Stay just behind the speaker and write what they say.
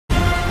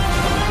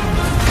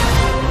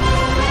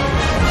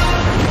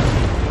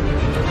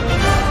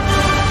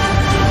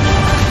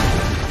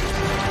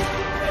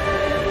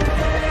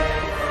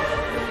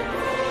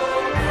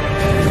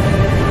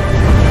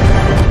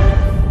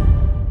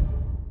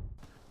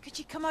Could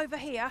you come over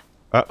here?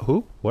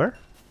 Who? Where?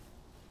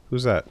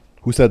 Who's that?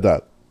 Who said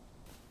that?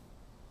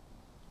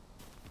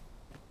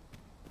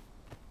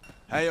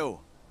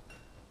 Hail.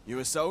 You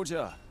a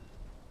soldier?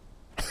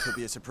 Could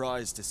be a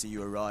surprise to see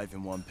you arrive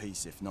in one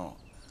piece, if not.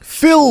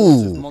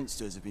 Phil!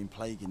 Monsters have been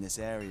plaguing this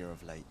area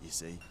of late, you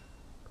see.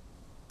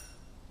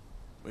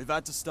 We've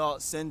had to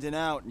start sending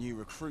out new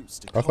recruits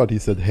to I thought he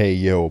said hey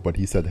yo, but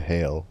he said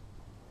hail.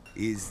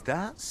 Is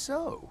that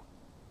so?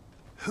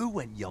 Who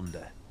went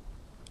yonder?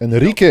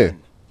 Enrique!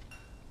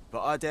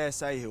 But I dare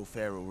say he'll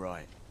fare all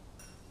right.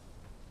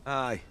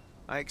 Aye,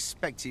 I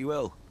expect he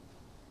will.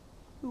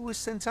 Who was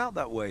sent out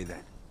that way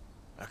then?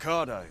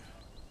 Ricardo.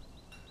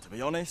 To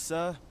be honest,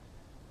 sir,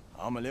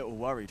 I'm a little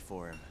worried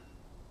for him.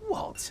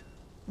 What?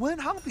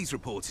 Weren't harpies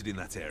reported in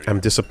that area? I'm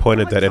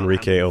disappointed that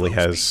Enrique only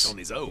has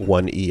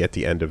one E at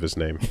the end of his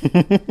name.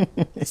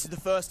 This is the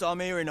first I'm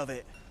hearing of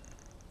it.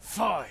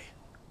 Fie.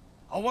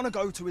 I want to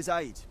go to his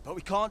aid, but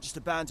we can't just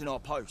abandon our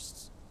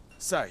posts.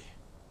 Say,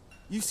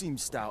 you seem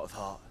stout of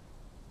heart.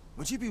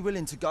 Would you be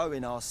willing to go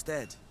in our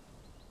stead?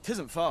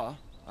 'Tisn't far,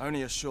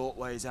 only a short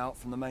ways out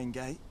from the main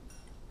gate.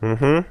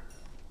 Mm-hmm.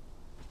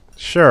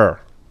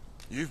 Sure.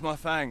 You've my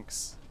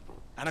thanks.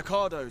 And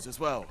Ricardo's as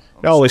well.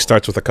 It always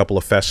starts with a couple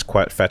of fetch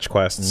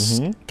quests,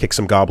 kick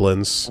some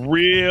goblins.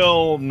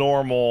 Real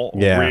normal,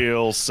 Yeah.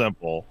 real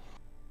simple.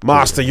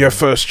 Master, your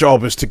first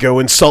job is to go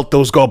insult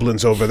those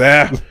goblins over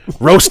there.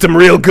 Roast them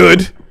real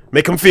good.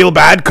 Make them feel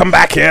bad. Come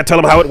back here.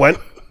 Tell them how it went.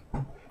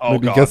 Oh,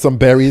 Maybe God. get some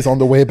berries on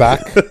the way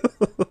back.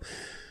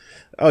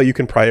 Oh, you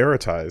can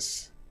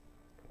prioritize.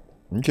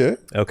 Okay.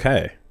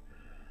 Okay.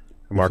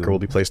 A marker will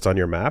be placed on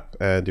your map,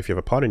 and if you have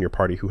a pawn in your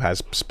party who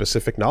has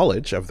specific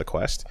knowledge of the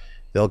quest,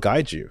 they'll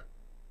guide you.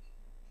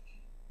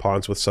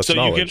 Pawns with such So you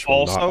can knowledge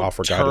will not also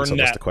offer guidance turn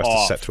unless that the quest is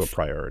off. set to a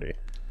priority.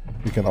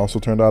 You can also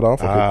turn that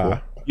off. Okay,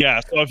 cool.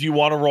 Yeah, so if you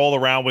want to roll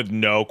around with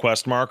no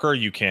quest marker,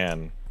 you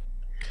can.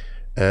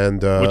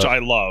 And Which I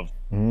love.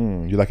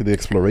 You like the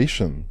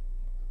exploration.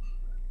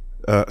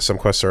 some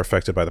quests are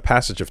affected by the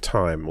passage of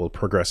time, will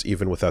progress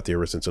even without the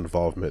Aristan's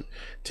involvement.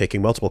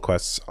 Taking multiple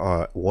quests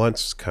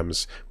once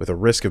comes with a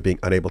risk of being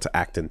unable to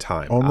act in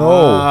time. Oh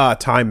no!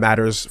 Time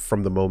matters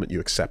from the moment you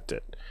accept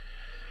it.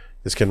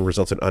 This can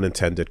result in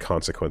unintended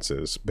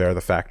consequences. Bear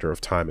the factor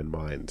of time in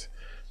mind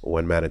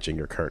when managing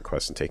your current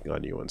quests and taking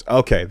on new ones.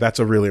 Okay, that's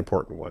a really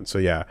important one. So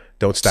yeah,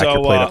 don't stack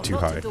your plate up too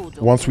high.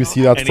 Once we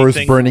see that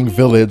first burning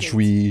village,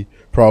 we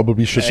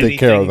probably should take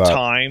care of that.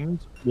 Timed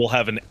will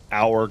have an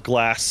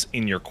hourglass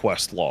in your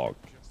quest log.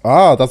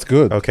 Ah, that's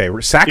good. Okay,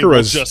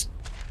 Sakura's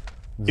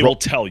it'll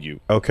tell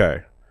you.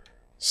 Okay,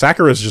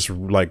 Sakura's just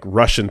like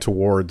rushing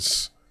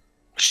towards.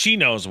 She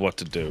knows what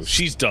to do.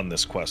 She's done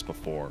this quest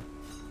before.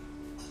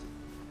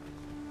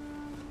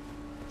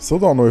 Still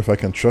don't know if I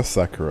can trust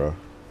Sakura.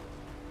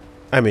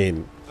 I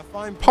mean,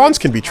 pawns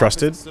can be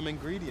trusted.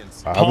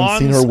 I haven't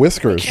seen her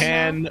whiskers.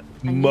 Can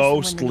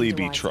mostly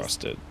be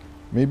trusted.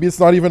 Maybe it's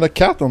not even a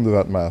cat under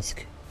that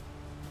mask.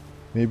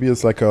 Maybe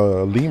it's like a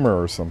lemur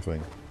or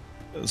something.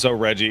 So,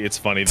 Reggie, it's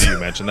funny that you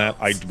mentioned that.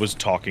 I was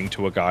talking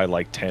to a guy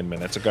like 10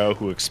 minutes ago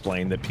who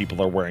explained that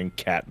people are wearing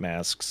cat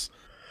masks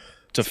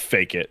to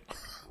fake it.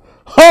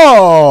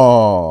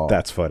 Oh!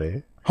 That's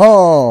funny.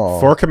 Oh!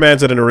 4 commands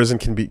that an arisen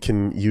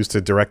can use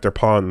to direct their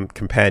pawn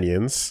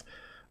companions.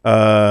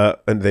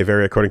 And they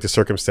vary according to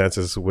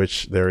circumstances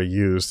which they're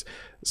used,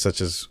 such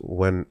as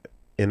when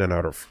in and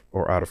out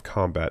of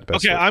combat.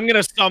 Okay, I'm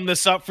gonna sum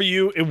this up for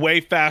you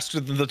way faster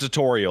than the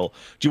tutorial.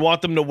 Do you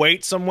want them to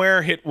wait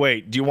somewhere? Hit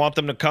wait. Do you want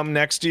them to come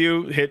next to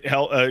you? Hit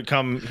help.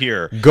 Come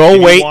here. Go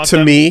wait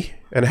to me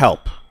and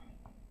help.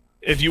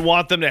 If you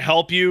want them to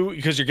help you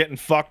because you're getting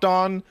fucked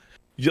on,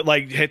 you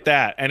like hit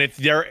that. And if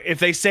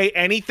they say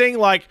anything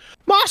like,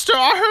 "Master,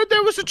 I heard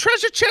there was a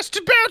treasure chest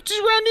about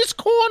around this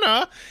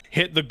corner,"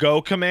 hit the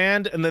go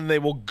command, and then they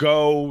will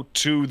go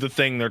to the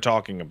thing they're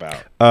talking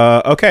about.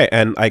 Okay,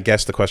 and I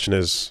guess the question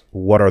is,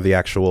 what are the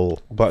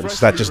actual buttons? Is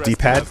that just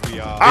D-pad?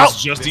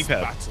 It's just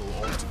D-pad.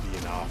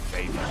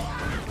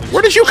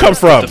 Where did you come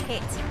from?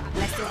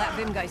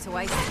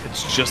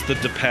 It's just the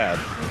D-pad.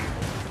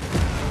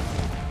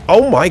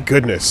 Oh my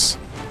goodness.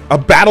 A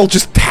battle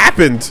just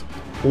happened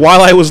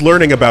while I was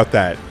learning about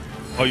that.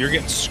 Oh, you're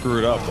getting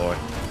screwed up, boy.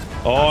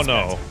 Oh,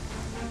 no.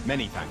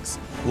 Many thanks.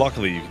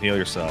 Luckily, you can heal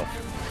yourself.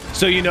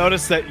 So you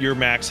notice that your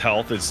max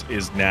health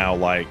is now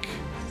like...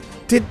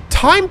 Did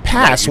time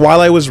pass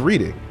while I was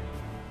reading?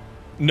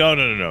 No,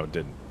 it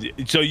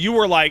didn't. So you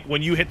were like,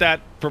 when you hit that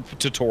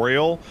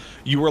tutorial,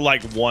 you were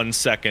like 1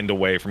 second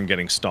away from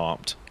getting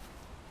stomped.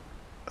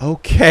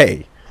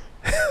 Okay.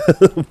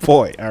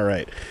 Boy, all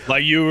right.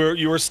 Like you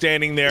were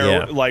standing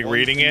there, like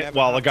reading it,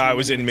 while a guy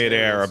was in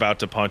midair about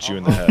to punch you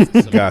in the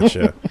head.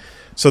 Gotcha.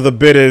 So the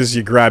bit is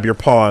you grab your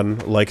pawn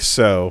like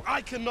so,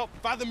 I cannot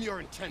fathom your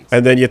intent.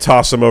 and then you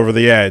toss him over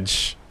the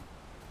edge.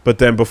 But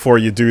then before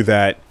you do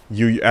that,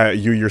 you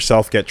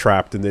yourself get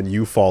trapped, and then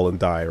you fall and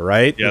die.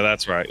 Right? Yeah,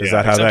 that's right. Is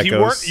that how that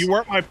goes? You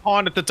weren't my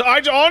pawn at the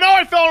time. Oh no!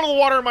 I fell into the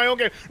water in my own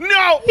game.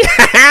 No.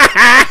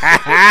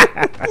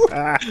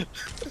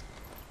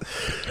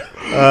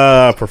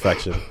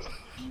 Perfection.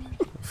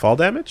 Fall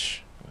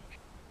damage?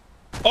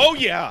 Oh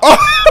yeah.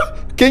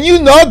 Can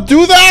you not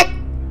do that?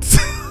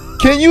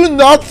 Can you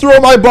not throw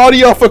my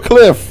body off a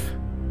cliff?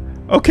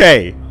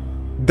 Okay.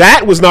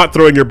 That was not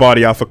throwing your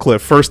body off a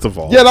cliff, first of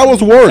all. Yeah, that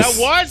was worse.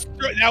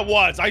 That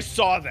was. I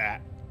saw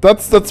that.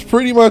 That's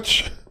pretty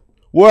much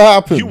what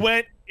happened. You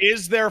went,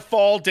 is there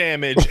fall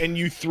damage, and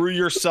you threw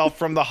yourself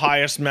from the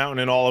highest mountain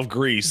in all of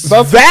Greece.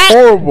 That's that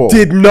horrible.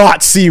 Did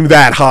not seem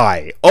that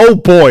high. Oh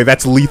boy,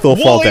 that's lethal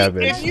fall Woolie,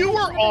 damage. if you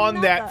were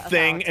on that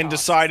thing and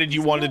decided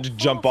you wanted to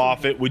jump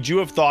off it, would you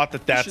have thought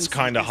that that's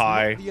kind of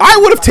high? I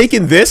would have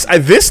taken this,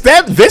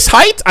 this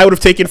height, I would have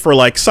taken for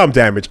like some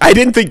damage. I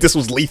didn't think this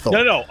was lethal.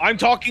 No, I'm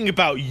talking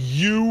about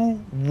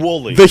you,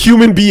 Woolie. The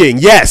human being,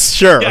 yes,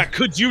 sure. Yeah,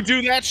 could you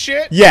do that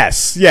shit?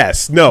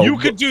 Yes, no. You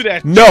could do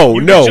that. No,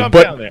 you no, jump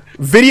but down there.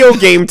 video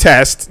game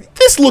test,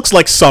 this looks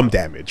like some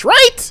damage,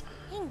 right?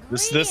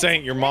 This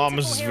ain't your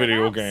mama's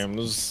video game.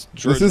 This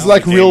is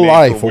like real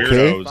life,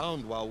 okay?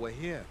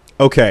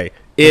 Okay.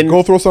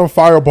 Go throw some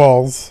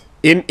fireballs.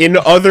 In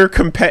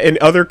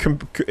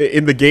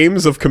the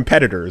games of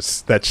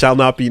competitors that shall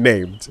not be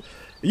named,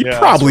 you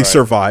probably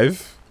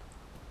survive.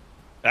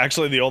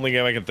 Actually, the only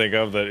game I can think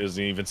of that is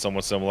even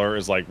somewhat similar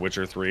is like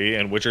Witcher 3,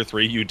 and Witcher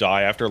 3 you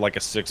die after like a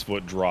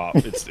 6-foot drop.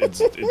 It's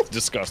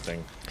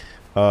disgusting.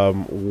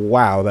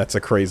 Wow, that's a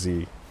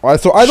crazy. All right,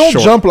 so I don't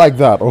jump like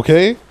that,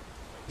 okay?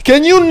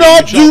 Can you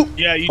not do?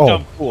 Yeah, you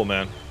jump cool,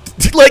 man.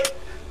 Like,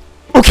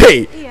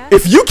 okay,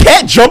 if you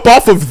can't jump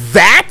off of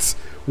that,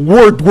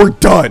 we're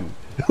done.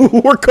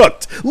 We're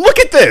cooked. Look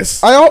at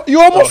this.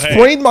 You almost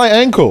sprained my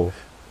ankle.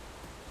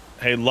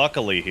 Hey,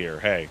 luckily,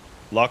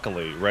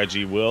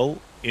 Reggie will,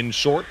 in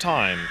short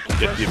time,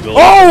 get the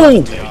ability.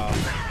 Oh!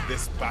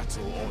 This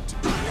battle ought to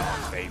be in our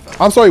favor.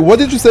 I'm sorry. What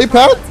did you say,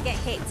 Pat?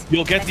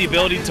 You'll get the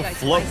ability to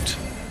float.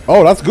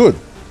 Oh, that's good.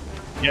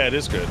 Yeah, it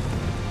is good.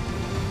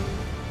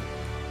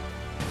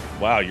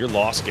 Wow, your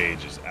loss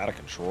gauge is out of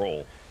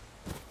control.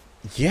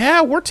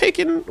 Yeah, we're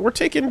taking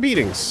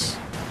beatings.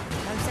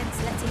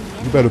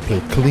 You better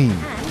play clean.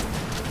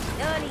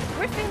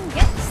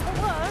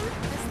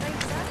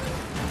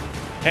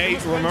 Hey,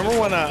 remember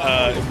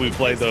when we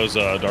played those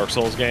Dark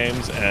Souls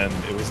games and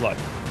it was like,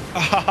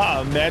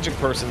 magic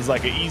person's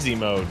like an easy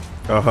mode.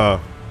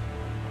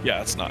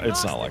 Yeah, it's not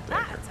like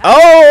that here.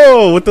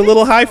 Oh, with the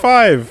little high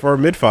five or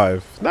mid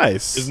five.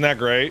 Nice. Isn't that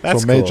great?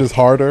 That's so mage is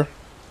harder.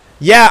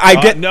 Yeah,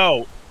 I get.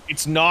 No,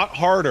 it's not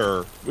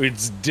harder.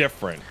 It's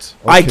different.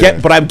 Okay.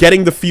 But I'm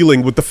getting the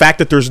feeling with the fact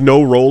that there's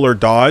no roll or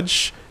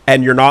dodge,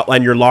 and your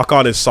lock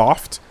on is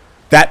soft.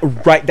 That's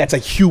a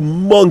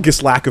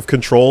humongous lack of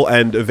control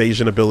and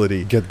evasion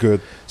ability. Get good.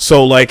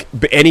 So like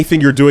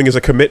anything you're doing is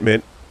a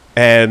commitment,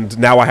 and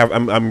now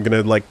I'm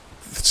gonna like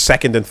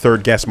second and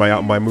third guess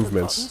my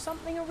movements.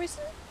 Something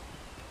arisen?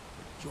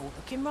 You're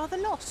looking rather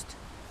lost.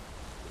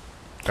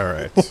 All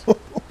right.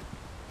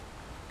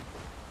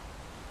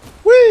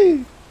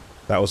 Whee!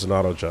 That was an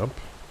auto jump.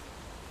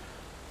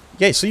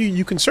 Yeah, so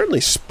you can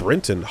certainly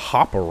sprint and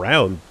hop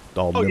around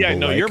all nimble. Oh yeah,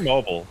 no, you're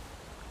mobile.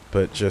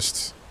 But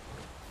just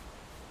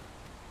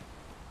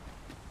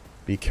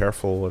be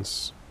careful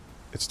once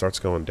it starts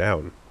going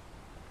down.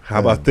 How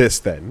about this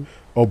then?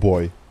 Oh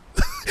boy.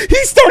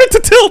 He started to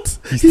tilt!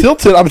 He's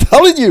tilted, I'm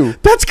telling you!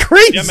 That's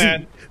crazy! Yeah,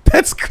 man.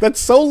 That's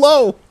so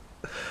low.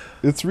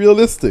 It's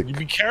realistic. You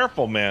be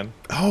careful, man.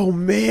 Oh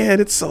man,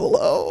 it's so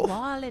low.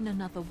 While in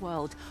another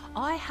world,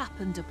 I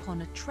happened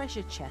upon a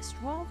treasure chest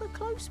rather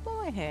close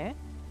by here.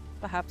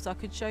 Perhaps I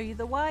could show you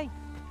the way.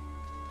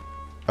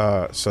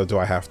 So do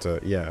I have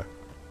to, yeah.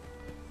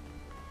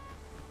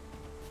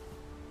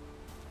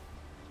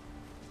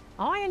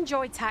 I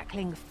enjoy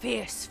tackling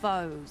fierce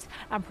foes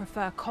and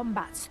prefer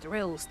combat's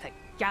thrills to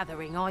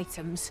gathering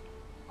items.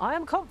 I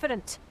am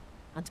confident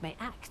and may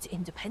act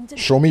independently.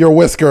 Show me your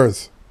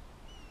whiskers.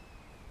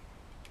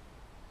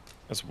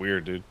 That's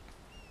weird, dude.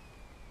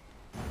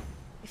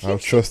 If I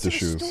have trust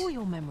issues. Restore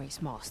your memories,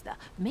 Master.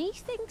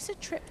 Methinks a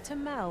trip to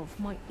Melv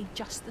might be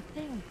just the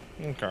thing.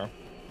 Okay.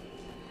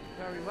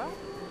 Very well.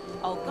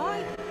 I'll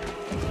guide.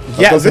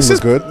 Yeah, this is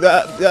good.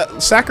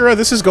 Sakura,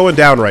 this is going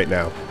down right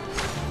now.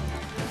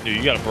 Dude,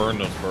 you gotta burn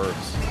those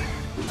birds.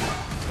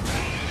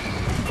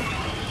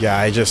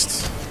 Yeah,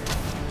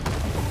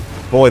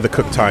 boy, the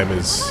cook time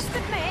is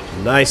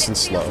nice and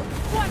slow.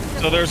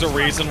 So there's a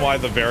reason why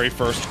the very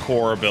first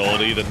core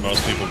ability that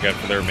most people get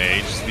for their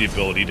mage is the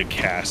ability to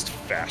cast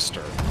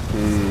faster.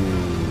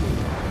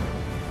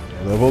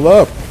 Level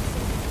up.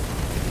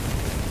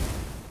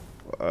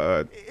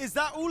 Is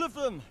that all of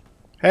them?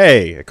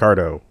 Hey,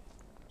 Ricardo.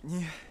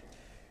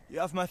 You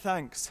have my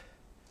thanks.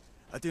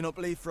 I do not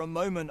believe for a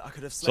moment I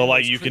could have slain So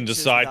like those you can creatures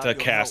decide without to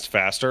your cast help.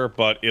 faster,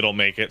 but it'll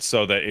make it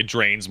so that it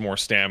drains more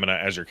stamina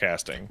as you're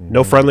casting.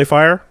 No friendly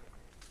fire?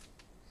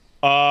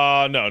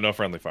 No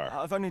friendly fire.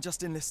 I've only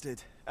just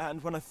enlisted,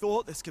 and when I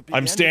thought this could be I'm the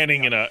end of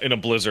standing me, in a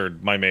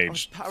blizzard. My was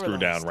mage threw down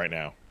paralyzed. right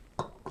now.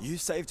 You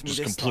saved me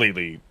Just this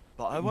completely time,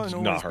 but I won't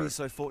not always be hurt.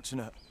 so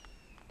fortunate.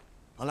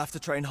 I'll have to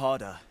train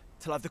harder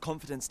till I have the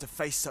confidence to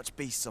face such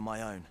beasts on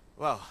my own.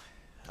 Well,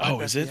 I'd Oh,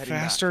 best is be it heading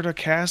back, faster to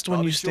cast but when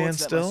I'll you be sure stand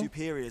to let my still?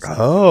 superiors know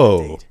Oh.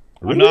 indeed.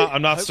 Really?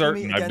 I'm not Hope we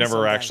certain. meet I've again never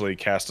someday. actually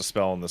cast a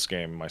spell in this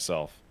game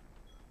myself.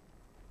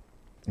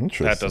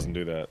 Interesting. Pat doesn't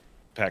do that.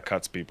 Pat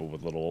cuts people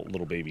with little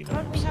baby Don't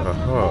we knives. have a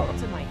report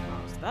to make,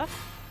 Master?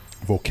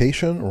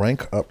 Vocation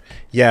rank up.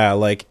 Yeah,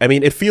 like I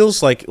mean, it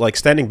feels like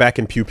standing back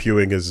and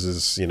pew-pewing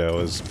is you know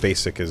as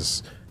basic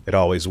as it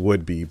always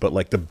would be, but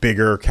like the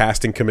bigger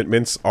casting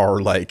commitments are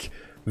like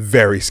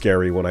very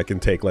scary when I can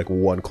take like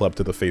one club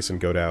to the face and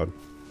go down.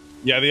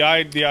 Yeah, the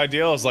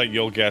ideal is like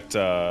you'll get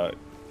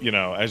you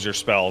know, as your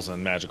spells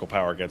and magical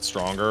power get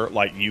stronger,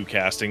 like you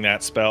casting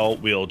that spell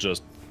will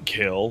just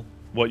kill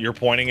what you're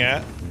pointing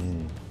at.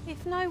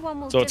 If no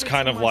one will So do it's it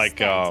kind in of my like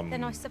stead,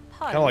 then I suppose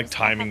kind of like I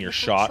timing have your little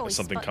shot if choice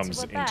something but comes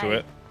to into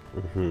obey.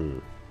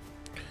 it.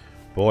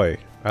 Boy,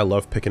 I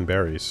love picking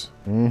berries.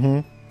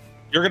 You're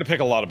gonna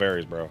pick a lot of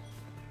berries, bro.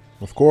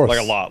 Of course. Like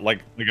a lot,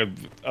 like a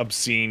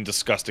obscene,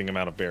 disgusting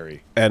amount of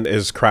berry. And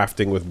is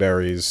crafting with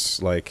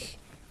berries like...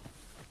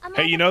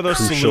 Hey, you know those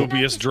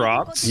salubrious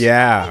drops?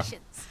 Yeah.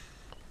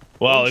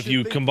 Well, One if should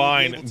you think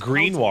combine we'd be able to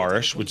green cultivate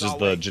warish, which is our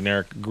the way.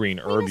 generic green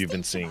herb you've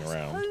been seeing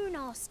around,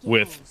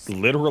 with The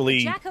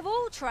literally Jack of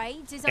all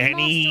trades is a master of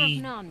any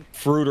none.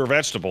 fruit or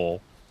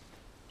vegetable,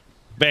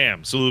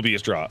 bam,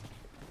 salubrious drop.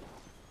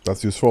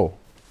 That's useful.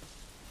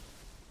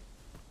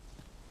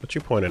 What you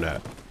pointing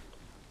at?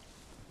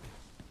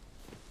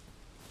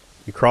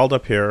 You crawled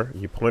up here,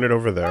 you pointed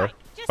over there, Right,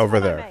 just over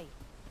follow there. me.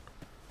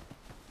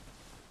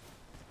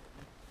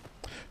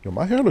 Yo,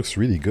 my hair looks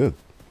really good.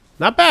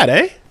 Not bad,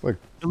 eh? Like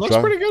It looks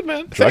pretty good,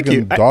 man. Thank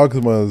you. Dragon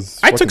Dogma's.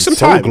 I took some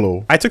fucking time. Soul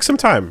Glow. I took some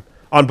time.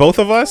 On both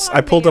of us, Well,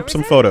 I pulled here, up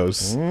some is it?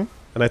 photos. And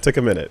I took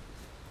a minute.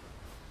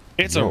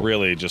 It's a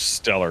really just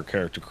stellar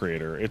character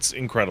creator. It's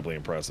incredibly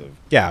impressive.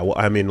 Yeah, well,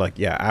 I mean, like,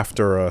 yeah,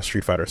 after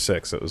Street Fighter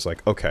 6, it was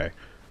like, okay,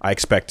 I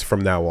expect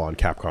from now on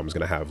Capcom's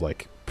going to have,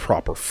 like,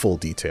 proper full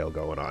detail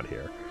going on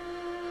here.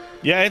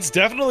 Yeah, it's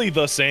definitely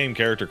the same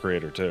character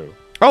creator, too.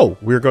 Oh,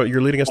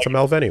 you're leading us to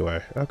Melv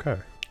anyway. Okay.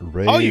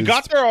 Raised, Oh, you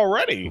got there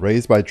already?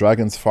 raised by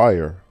Dragon's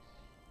Fire.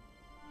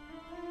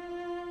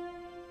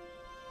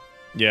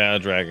 Yeah,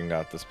 Dragon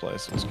got this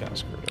place. It was kind of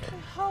screwed up.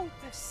 Behold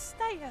the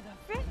state of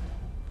the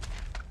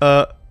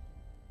fit.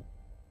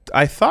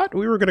 I thought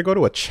we were going to go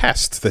to a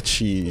chest that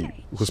she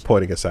was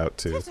pointing us out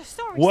to. Tis a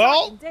sorry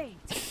Well- sight indeed.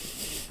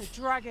 The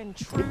dragon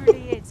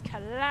truly is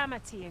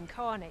calamity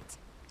incarnate.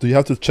 Do you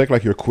have to check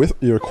like your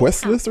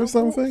quest list or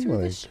something?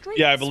 Like,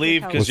 Yeah, I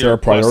believe Was because there your a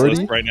quest priority?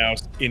 list right now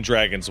is in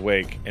Dragon's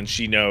Wake, and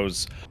she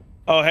knows.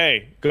 Oh,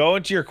 hey, go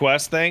into your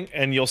quest thing,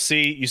 and you'll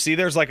see. You see,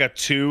 there's like a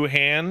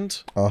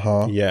 2-hand.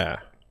 Yeah.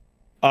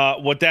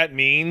 What that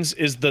means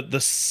is that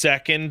the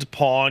second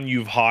pawn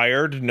you've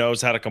hired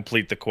knows how to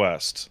complete the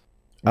quest.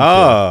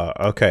 Ah,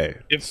 okay.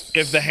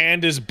 If the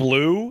hand is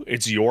blue,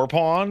 it's your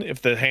pawn.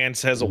 If the hand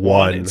says a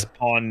One. 1, it's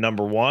pawn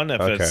number 1.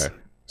 If Okay. it's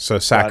So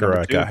Sakura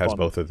number two, has pawn-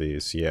 both of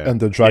these, yeah. and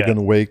the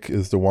Dragon Wake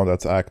is the one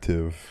that's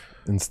active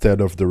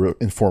instead of the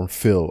informed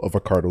Phil of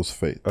Ricardo's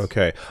fate.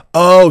 Okay.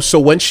 Oh, so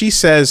when she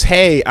says,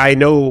 hey, I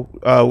know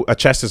a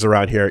chest is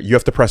around here, you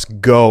have to press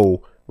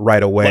go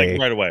right away. like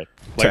right away,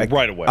 like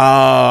right away,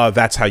 Ah,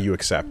 that's how you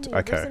accept. Risen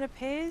Okay.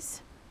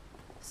 appears.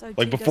 So like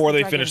too does before the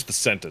they dragon, finish the who's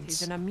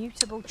sentence. an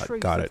immutable I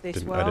truth got of it. this I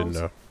didn't world.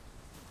 know.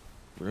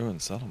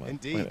 Ruined settlement.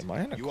 Indeed, Wait, am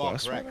I in a you are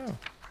quest right correct. now?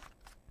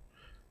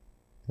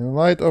 In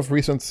light of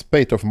recent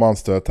spate of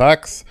monster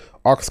attacks,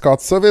 Oxcart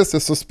service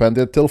is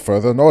suspended till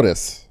further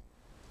notice.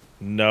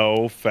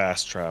 No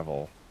fast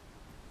travel.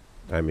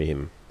 I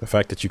mean, the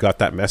fact that you got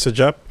that message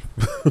up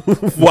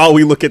while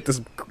we look at this,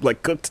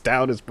 like, cooked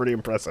down is pretty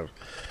impressive.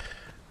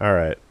 All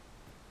right.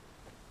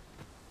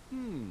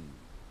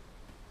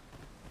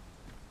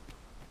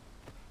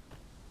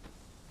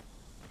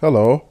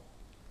 Hello.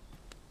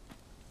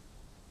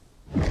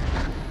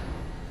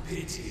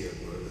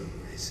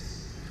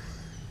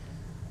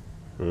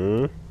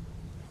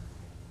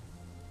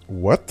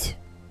 What?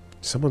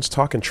 Someone's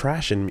talking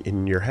trash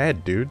in your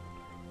head, dude.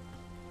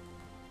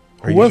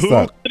 Who was Who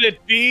that? could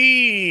it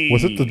be?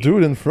 Was it the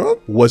dude in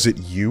front? Was it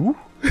you?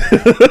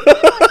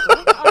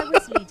 I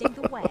was leading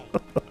the way.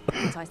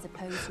 But I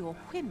suppose your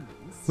whims.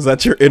 Was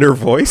that your inner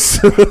voice?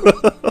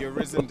 The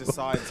Arisen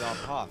decides our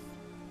path.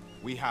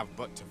 We have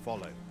but to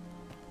follow.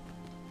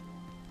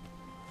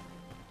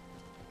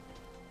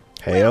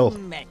 Hail.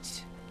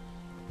 met.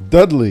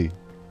 Dudley.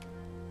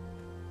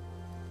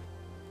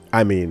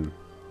 I mean,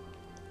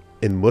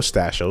 in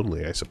mustache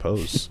only, I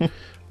suppose.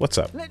 What's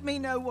up? Let me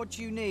know what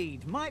you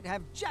need. Might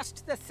have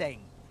just the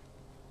thing.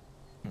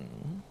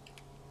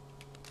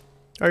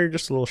 Oh, you're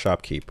just a little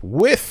shopkeep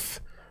with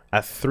a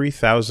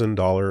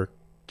 $3,000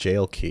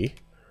 jail key,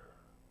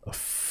 a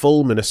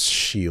fulminous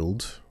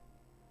shield,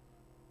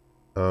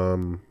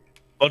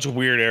 Bunch of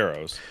weird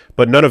arrows.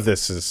 but none of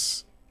this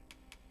is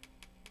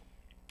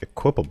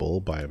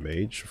equipable by a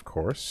mage, of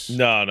course.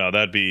 No,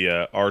 that'd be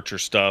archer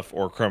stuff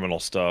or criminal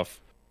stuff.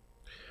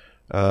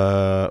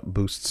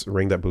 Boosts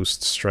ring that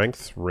boosts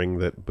strength, ring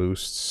that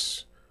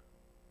boosts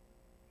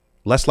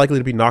less likely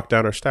to be knocked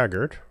down or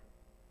staggered.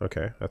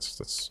 Okay,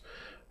 that's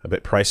A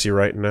bit pricey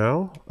right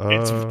now.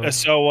 It's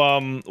so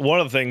one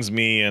of the things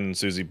me and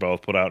Susie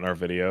both put out in our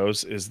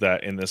videos is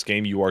that in this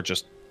game you are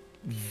just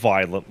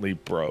violently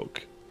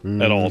broke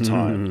at all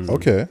times.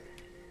 Okay.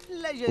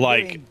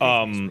 Like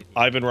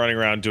I've been running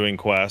around doing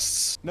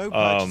quests,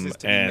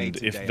 and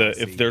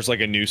if there's like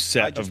a new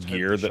set of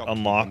gear that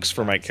unlocks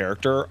for my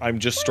character, I'm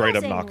just straight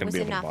up not going to be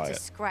able to buy it.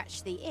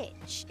 Scratch the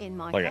itch in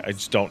my Like I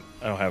don't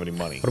have any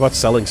money. What about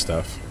selling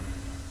stuff?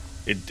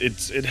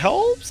 It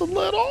helps a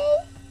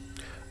little.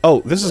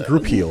 Oh, this is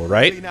group heal,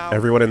 right?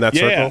 Everyone in that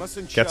circle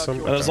gets some?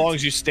 And as long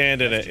as you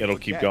stand in it, it'll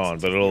keep going,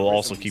 but it'll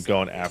also keep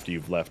going after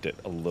you've left it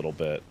a little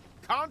bit.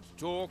 Can't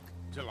talk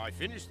till I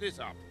finish this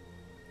up.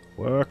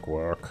 Work,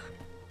 work.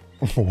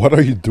 What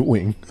are you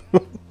doing?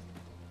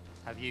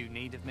 Have you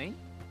need of me?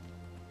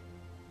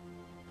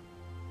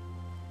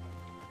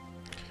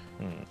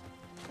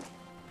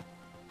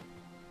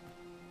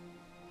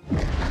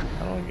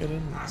 How do I get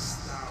in?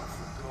 Hast thou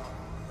forgotten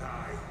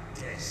thy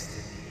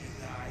destiny,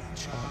 thy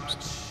charge?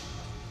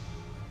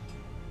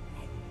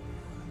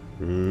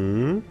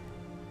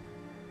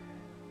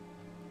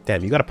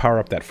 Damn, you gotta power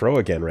up that fro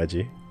again,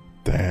 Reggie.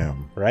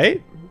 Damn.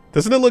 Right?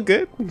 Doesn't it look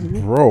good?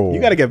 Bro.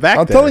 You gotta get back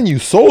I'm there. telling you,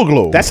 Soul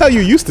Glow. That's how you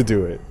used to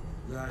do it.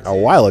 A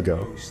while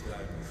ago. Most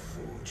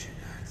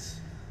unfortunate,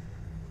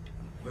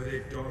 but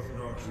it doth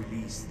not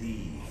release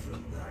thee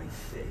from thy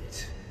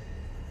fate.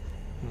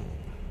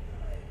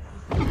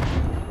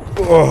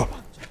 Ugh.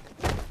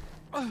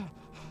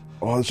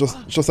 Oh, it's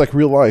just like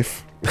real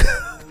life.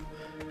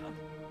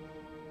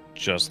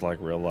 Just like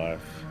real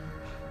life.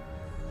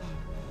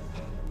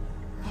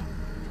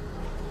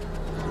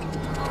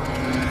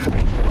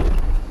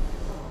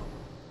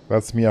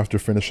 That's me after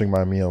finishing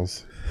my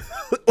meals.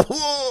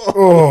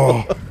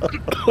 Oh.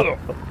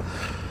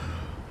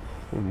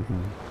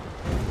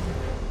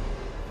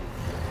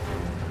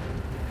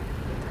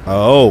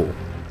 Oh.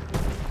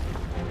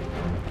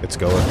 It's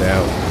going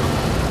down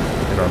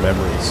in our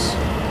memories.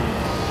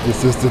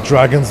 This is the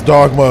dragon's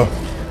dogma.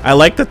 I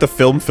like that the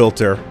film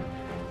filter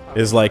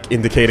is like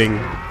indicating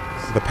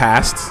the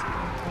past,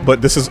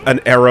 but this is an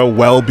era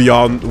well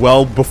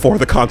before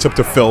the concept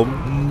of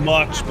film.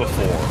 Much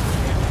before.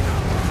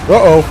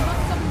 Uh-oh.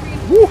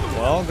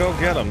 Well, go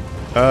get him.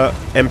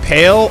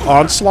 Impale,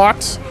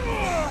 Onslaught.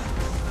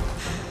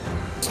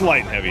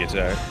 Slight heavy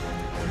attack.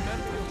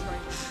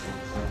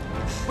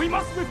 We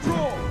must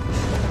withdraw.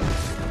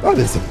 Oh,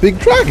 there's a big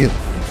dragon.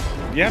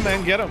 Yeah,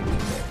 man, get him.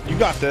 You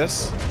got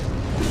this.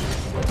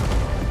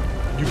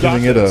 You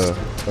got Giving it this.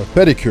 a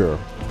pedicure.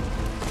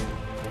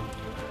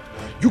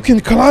 You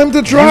can climb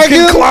the dragon.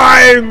 You can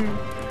climb.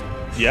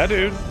 Yeah,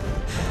 dude.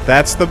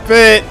 That's the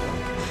bit.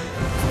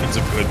 It's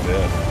a good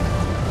bit.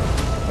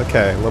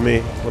 Okay, let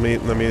me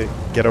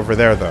get over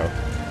there though.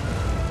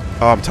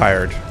 Oh, I'm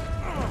tired.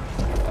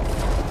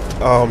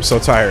 Oh, I'm so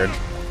tired.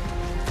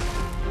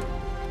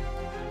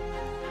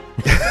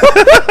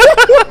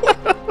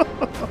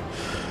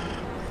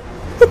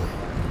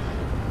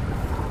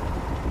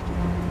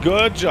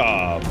 Good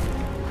job.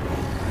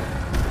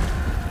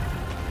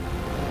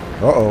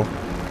 Uh-oh.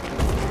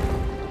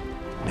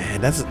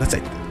 Man, it's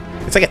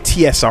like a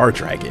TSR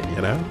dragon,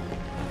 you know?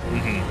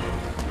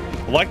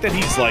 I like that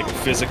he's like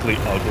physically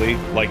ugly.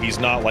 Like he's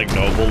not like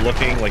noble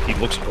looking. Like he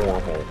looks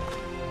horrible.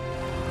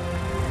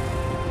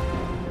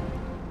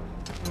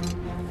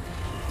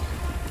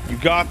 You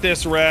got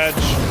this, Reg.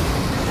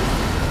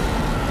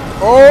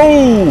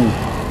 Oh!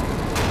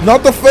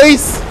 Not the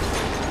face!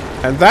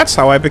 And that's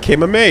how I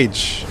became a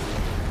mage.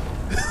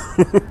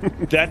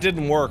 That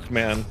didn't work,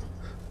 man.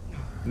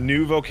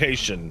 New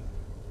vocation.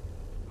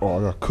 Oh,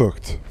 I got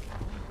cooked.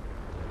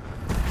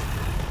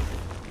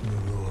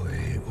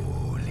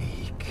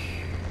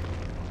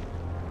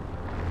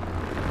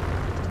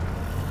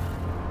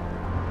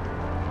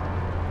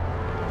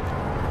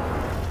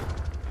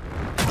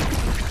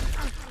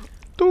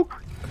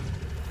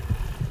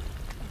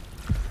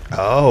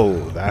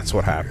 Oh, that's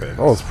what happened.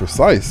 Oh, it's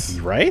precise.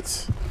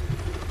 Right?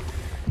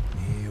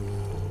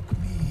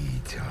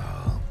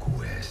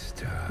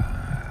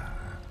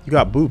 You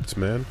got booped,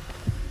 man.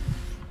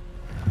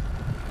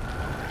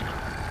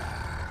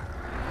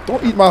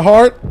 Don't eat my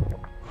heart.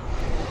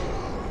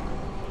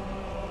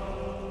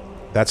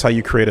 That's how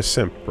you create a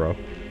simp, bro.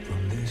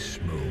 From this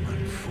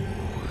moment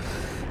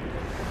forth,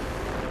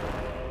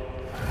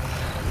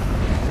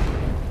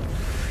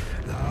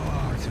 thou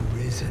art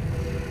arisen.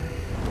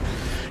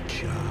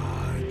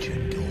 Charge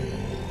and all.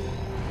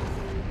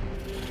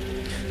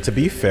 To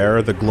be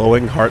fair, the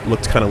glowing heart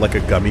looked kind of like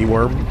a gummy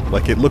worm.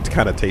 Like, it looked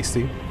kind of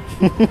tasty.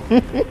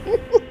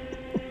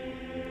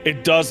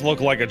 It does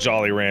look like a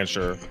Jolly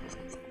Rancher.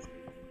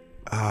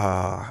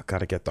 Ah,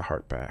 gotta get the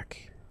heart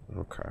back.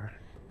 Okay.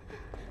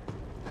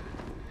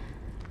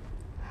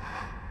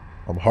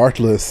 I'm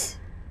heartless.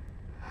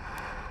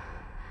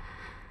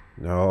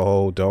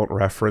 No, don't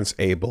reference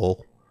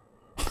Abel.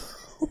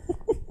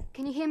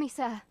 Can you hear me,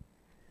 sir?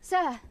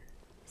 Sir,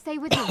 stay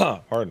with me.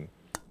 Pardon.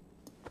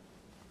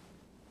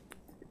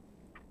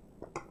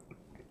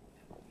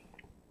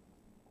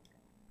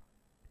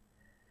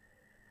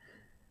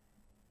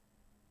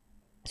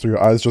 So your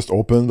eyes just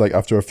opened like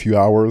after a few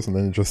hours and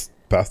then you just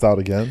passed out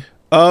again?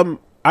 I'm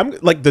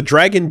like the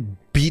dragon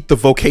beat the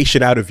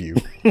vocation out of you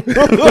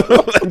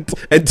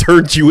and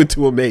turned you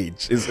into a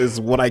mage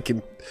is what I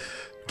can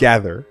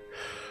gather.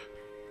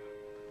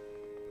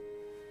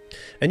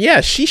 And yeah,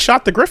 she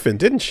shot the griffin,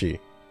 didn't she?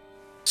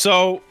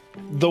 So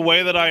the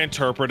way that I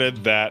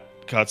interpreted that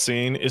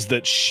cutscene is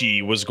that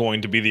she was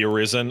going to be the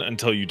Arisen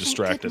until you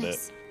distracted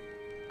it.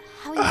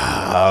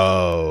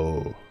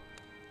 Oh.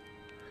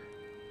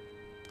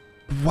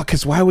 What?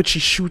 Because why would she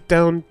shoot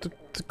down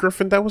the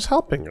griffin that was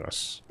helping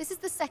us? This is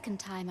the second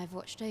time I've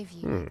watched over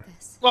you like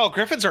this. Well,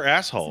 griffins are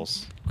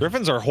assholes.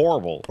 Griffins are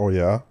horrible. Oh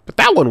yeah? But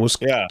that one was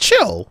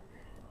chill.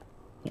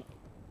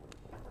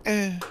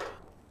 Thank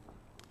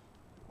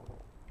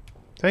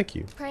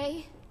you.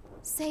 Pray,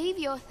 save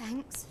your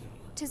thanks.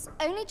 'Tis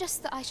only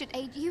just that I should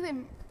aid you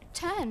in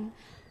turn.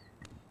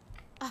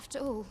 After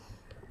all,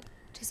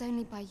 'tis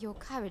only by your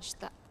courage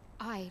that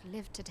I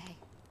live today.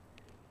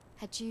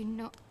 Had you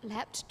not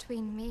leapt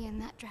between me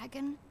and that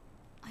dragon,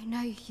 I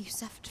know you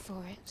suffered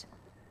for it.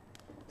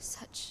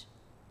 Such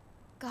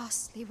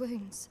ghastly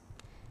wounds.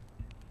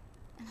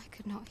 And I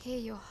could not hear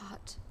your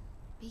heart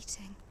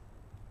beating.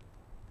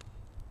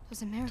 It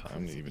was a miracle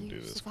Time to that even you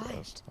do this survived.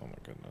 quest. Oh my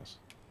goodness.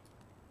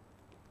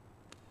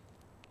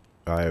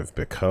 I have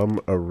become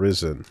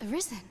Arisen.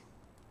 Arisen?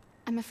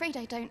 I'm afraid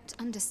I don't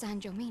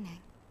understand your meaning.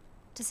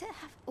 Does it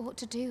have aught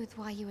to do with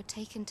why you were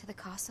taken to the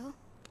castle?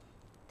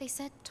 They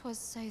said 'twas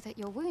so that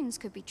your wounds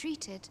could be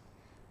treated,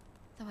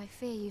 though I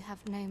fear you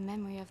have no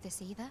memory of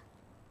this either.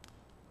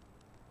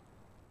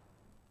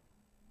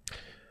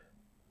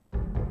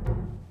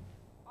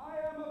 I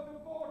am of the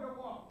Border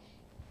Watch.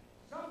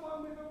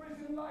 Someone with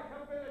Arisen-like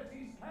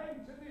abilities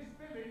came to this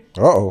village.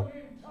 Uh-oh.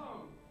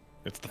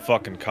 It's the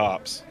fucking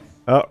cops.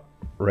 Oh,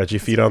 Reggie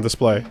feet on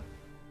display.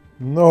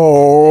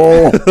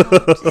 No.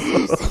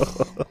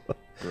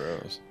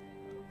 Gross.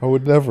 I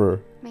would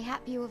never.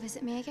 Mayhap you will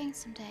visit me again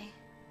someday.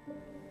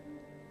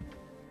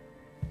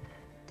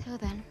 Till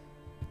then,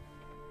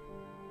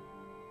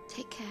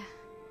 take care.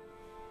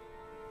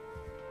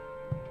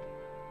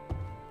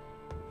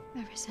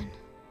 Arisen.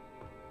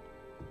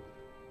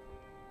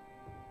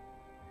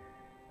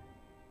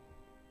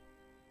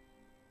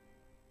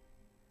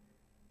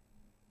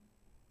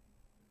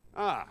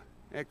 Ah,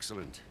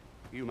 excellent.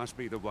 You must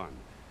be the one.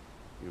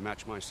 You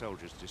match my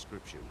soldier's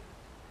description.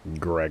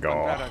 Gregor.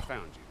 I'm glad I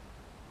found you.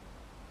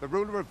 The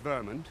ruler of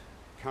Vermont,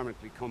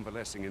 currently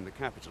convalescing in the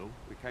capital,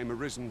 became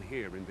Arisen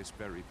here in this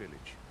very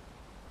village.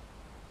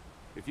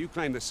 If you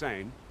claim the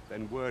same,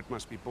 then word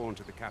must be borne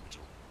to the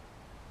capital.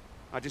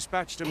 I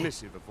dispatched a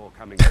missive before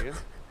coming here,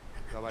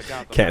 though I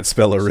doubt... Can't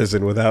spell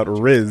Arisen without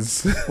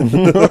Riz.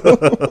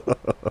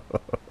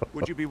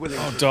 Would you be willing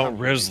to... Oh, don't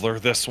Rizzler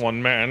this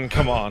one, man.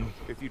 Come on.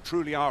 If you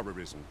truly are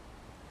Arisen,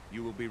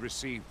 you will be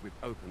received with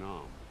open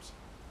arms.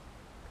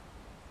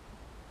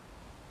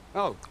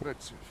 Oh,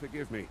 but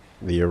forgive me.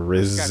 The I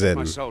Arisen scattered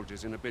my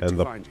soldiers in a bid and to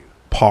the find you.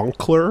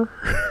 Ponkler.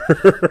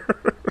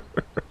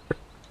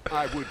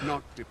 I would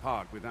not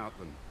depart without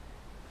them.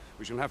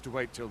 We shall have to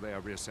wait till they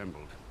are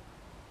reassembled.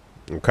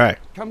 Okay.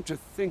 Come to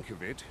think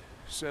of it,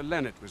 Sir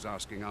Leonard was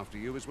asking after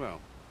you as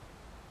well.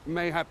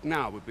 Mayhap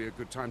now would be a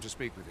good time to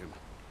speak with him.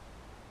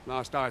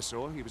 Last I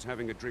saw, he was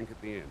having a drink at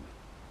the inn.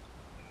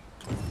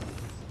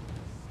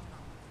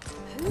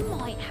 Who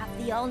might have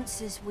the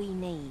answers we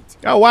need?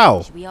 Oh,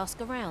 wow. Should we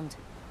ask around?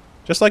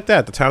 Just like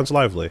that, the town's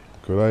lively.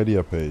 Good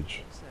idea,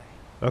 Paige.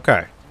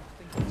 Okay.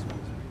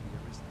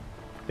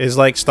 Is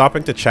like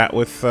stopping to chat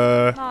with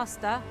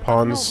Master,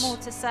 pawns. not more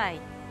to say.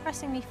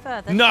 Pressing me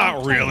further. Not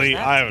can't really. change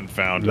that. I haven't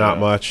found Not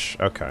much.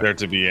 Okay. there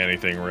to be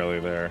anything really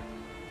there.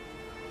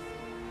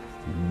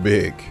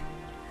 Big.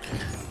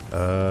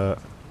 How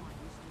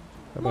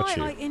about Might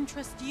you? I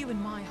interest you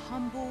in my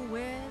humble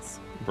wares?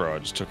 Bro, I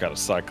just took out a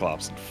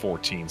Cyclops in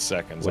 14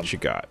 seconds. What you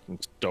got? I'm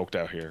stoked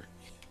out here.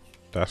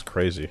 That's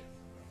crazy.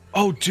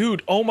 Oh,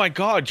 dude. Oh my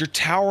God. You're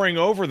towering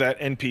over that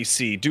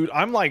NPC. Dude,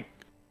 I'm like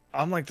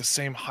the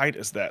same height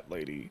as that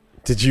lady.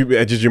 Did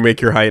you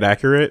make your height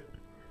accurate?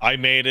 I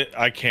made it.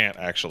 I can't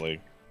actually.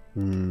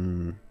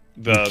 Hmm.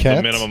 The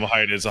can't? minimum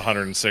height is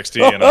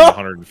 160 and I'm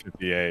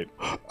 158.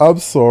 I'm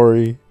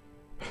sorry.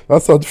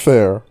 That's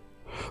unfair.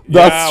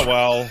 That's Yeah,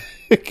 well,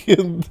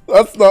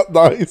 that's not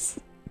nice.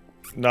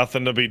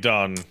 nothing to be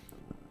done.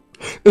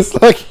 It's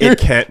like It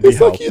can't be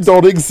It's like you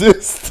don't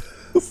exist.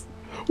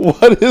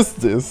 What is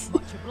this?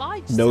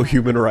 No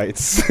human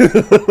rights.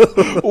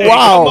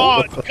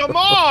 Wow. Hey, come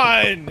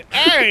on!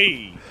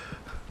 Hey!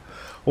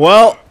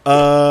 Well,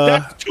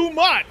 That's too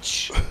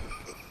much!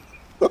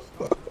 A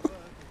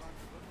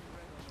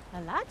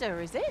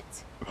ladder, is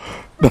it?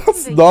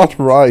 That's not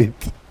right.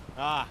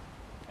 Ah,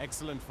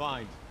 excellent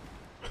find.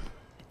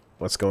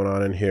 what's going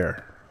on in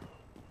here?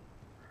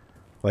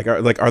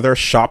 Are there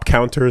shop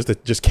counters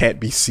that just can't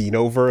be seen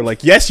over?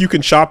 Like, yes, you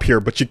can shop here,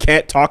 but you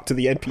can't talk to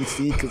the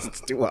NPC because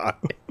it's too high.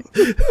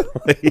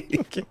 Well,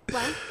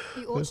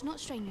 you ought to not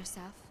strain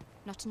yourself,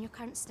 not in your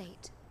current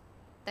state.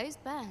 Those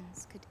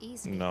burns could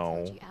easily have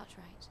killed you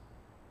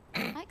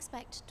outright. I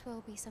expect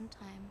 'twill be some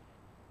time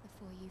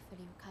before you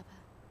fully recover.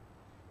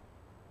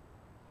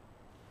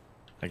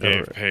 I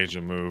gave Paige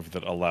a move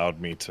that allowed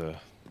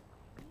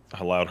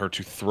her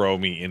to throw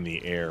me in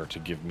the air to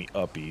give me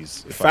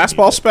uppies.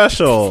 Fastball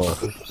special.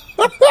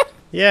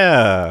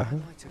 Yeah.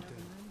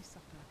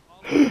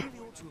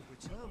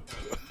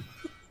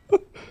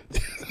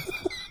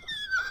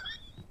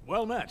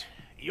 Well met.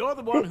 You're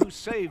the one who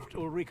saved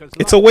Ulrika's life.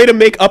 It's a way to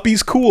make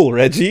uppies cool,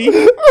 Reggie.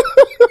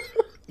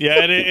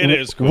 Yeah, it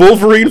is cool.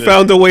 Wolverine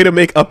found a way to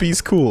make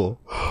uppies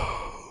cool.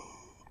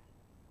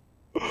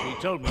 She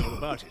told me all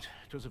about it.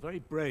 It was a very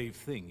brave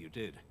thing you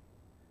did.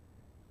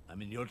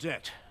 I'm in your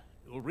debt.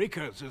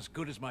 Ulrika's as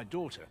good as my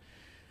daughter.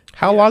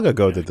 How long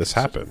ago did this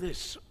happen?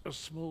 This a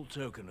small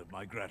token of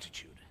my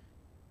gratitude.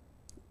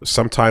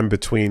 Sometime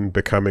between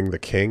becoming the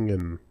king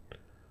and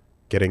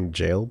getting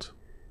jailed?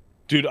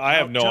 Dude, I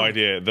have no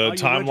idea. The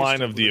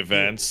timeline of the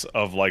events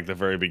of like the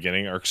very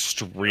beginning are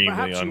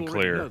extremely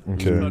unclear.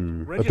 Okay,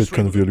 a bit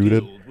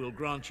convoluted.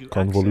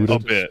 A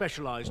bit.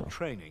 Specialized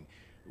training,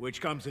 which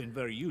comes in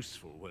very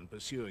useful when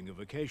pursuing a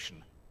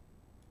vocation.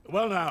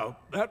 Well, now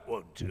that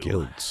won't do.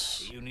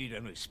 Guilds. You need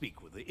only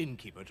speak with the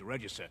innkeeper to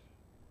register.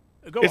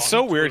 It's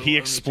so weird. He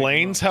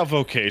explains how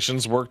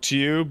vocations work to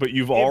you, but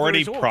you've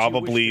already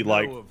probably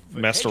like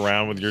messed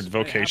around with your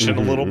vocation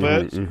a little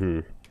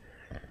bit.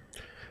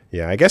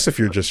 Yeah, I guess if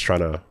you're just trying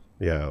to,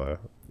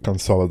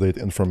 consolidate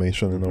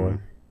information in a way.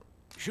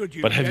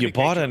 But have you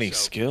bought any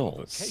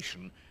skills?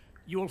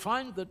 You will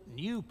find that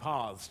new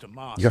paths to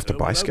master. You have to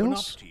buy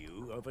skills?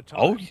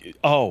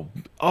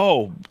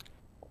 Oh,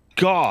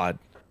 God.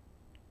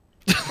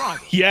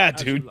 Yeah,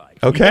 dude.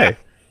 Okay.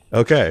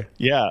 Okay.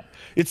 Yeah.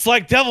 It's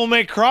like Devil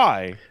May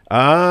Cry.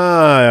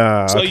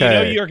 Ah, okay.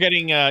 So you're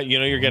getting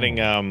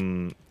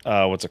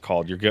what's it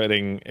called? You're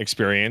getting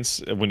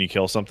experience when you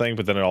kill something,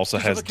 but then it also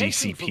has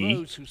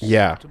DCP.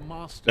 Yeah.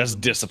 That's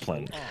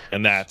discipline,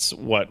 and that's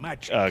what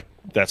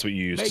you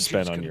use to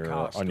spend on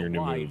your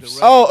new moves.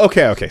 Oh,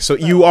 okay, okay. So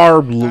you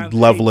are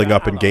leveling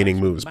up and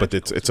gaining moves, but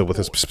it's with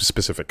a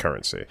specific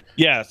currency.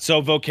 Yeah. So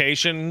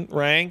vocation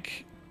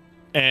rank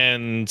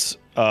and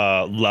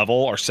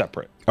level are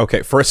separate.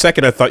 Okay, for a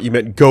second I thought you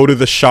meant go to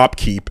the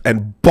shopkeep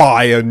and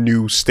buy a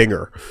new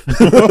stinger.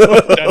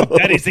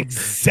 That is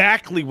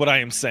exactly what I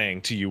am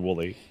saying to you,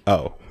 Woolie.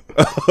 Oh.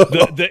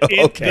 The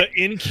Okay.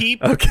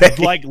 innkeep,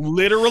 like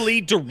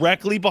literally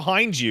directly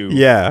behind you.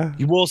 Yeah.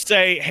 You will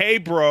say, "Hey,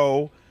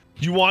 bro,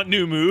 you want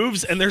new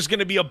moves?" And there's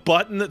going to be a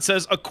button that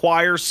says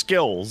 "Acquire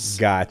skills."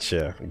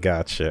 Gotcha.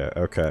 Gotcha.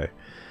 Okay.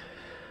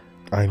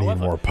 I need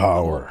more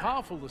power. The more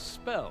powerful the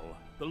spell,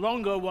 the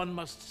longer one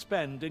must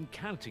spend in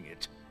counting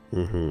it.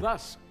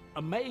 Thus,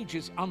 a mage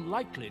is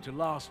unlikely to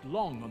last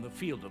long on the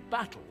field of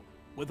battle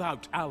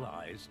without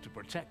allies to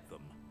protect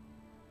them.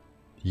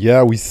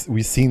 Yeah, we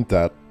seen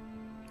that.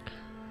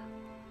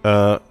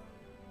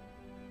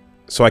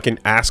 So I can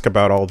ask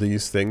about all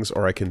these things,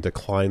 or I can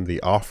decline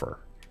the offer.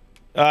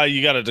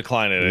 You got to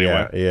decline it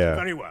anyway. Yeah.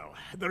 Very well.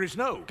 There is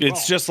no.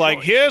 It's just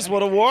like, here's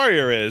what a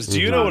warrior is. Do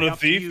you know what a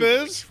thief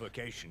is?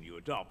 Vocation you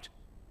adopt.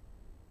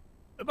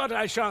 But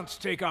I shan't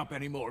take up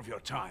any more of your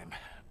time.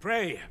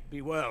 Pray,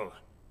 be well.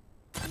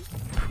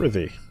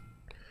 Prithee.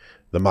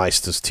 The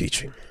Meister's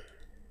teaching.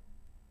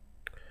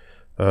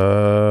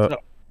 The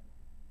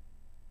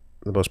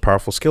most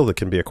powerful skill that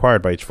can be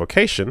acquired by each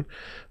vocation.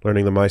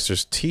 Learning the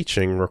Meister's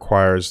teaching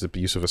requires the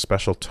use of a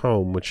special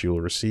tome, which you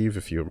will receive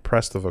if you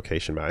impress the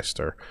Vocation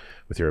Master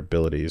with your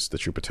abilities. The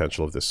true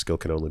potential of this skill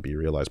can only be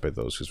realized by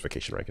those whose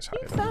vocation rank is high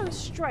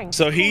enough.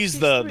 So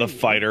he's the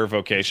fighter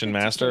Vocation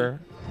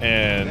Master,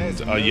 and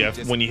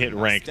when you hit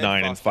rank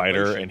 9 in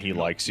fighter and he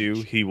likes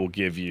you, he will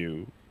give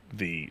you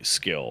the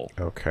skill.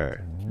 Okay.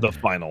 The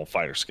final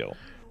fighter skill.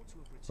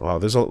 Wow,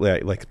 there's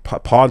like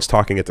Pod's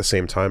talking at the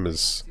same time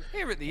as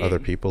other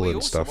people we and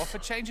also stuff. offer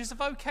changes of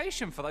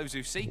vocation for those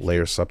who seek.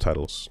 Layer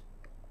subtitles.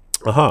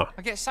 I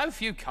get so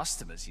few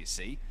customers, you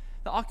see,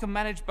 that I can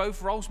manage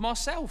both roles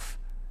myself.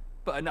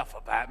 But enough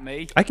about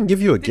me. I can give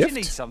you a Did gift. You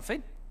need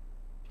something?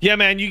 Yeah,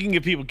 man, you can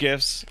give people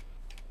gifts.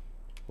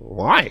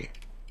 Why?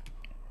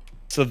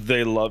 So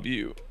they love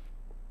you.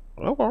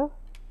 Okay.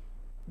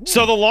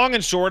 So the long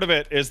and short of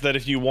it is that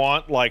if you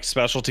want like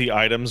specialty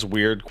items,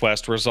 weird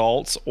quest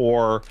results,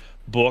 or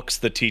books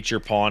that teach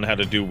your pawn how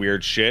to do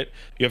weird shit,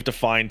 you have to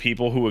find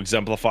people who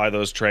exemplify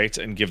those traits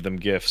and give them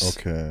gifts.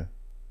 Okay.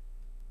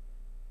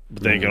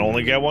 But they can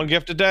only get one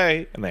gift a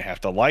day, and they have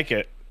to like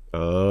it.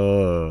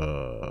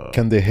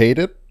 Can they hate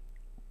it?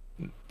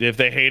 If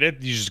they hate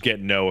it, you just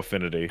get no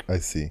affinity. I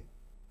see.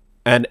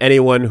 And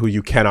anyone who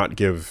you cannot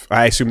give,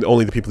 I assume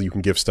only the people you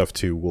can give stuff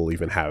to will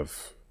even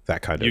have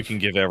that kind of... You can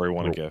give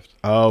everyone a gift.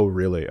 Oh,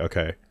 really?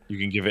 Okay. You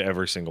can give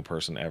every single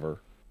person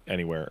ever,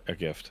 anywhere, a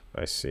gift.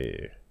 I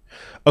see.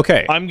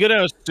 Okay. I'm going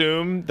to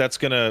assume that's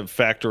going to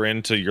factor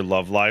into your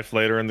love life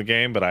later in the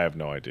game, but I have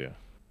no idea.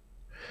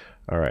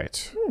 All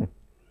right.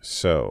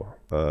 So,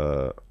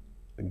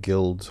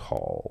 Guild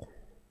Hall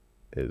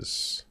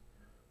is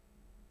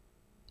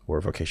where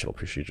vocational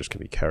procedures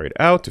can be carried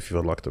out. If you've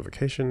unlocked a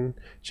vocation,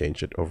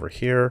 change it over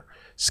here.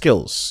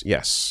 Skills,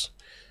 yes.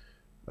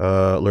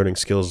 Learning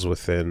skills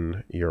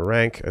within your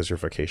rank as your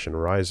vocation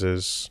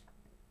rises.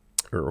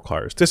 It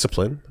requires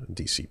discipline,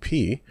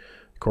 DCP.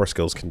 Core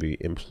skills can be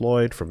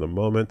employed from the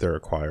moment they're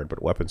acquired,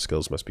 but weapon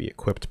skills must be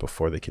equipped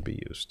before they can be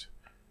used.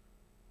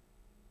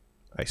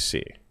 I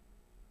see.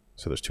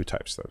 So there's two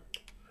types then.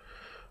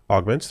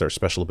 Augments, there are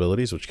special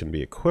abilities which can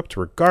be equipped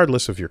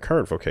regardless of your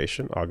current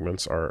vocation.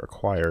 Augments are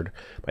acquired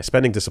by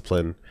spending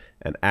discipline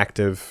and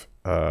active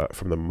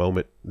from the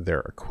moment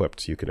they're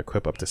equipped. You can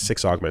equip up to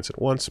 6 augments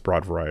at once. A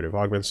broad variety of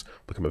augments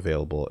become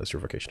available as your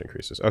vocation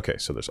increases. Okay,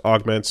 so there's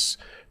augments,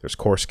 there's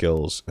core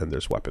skills, and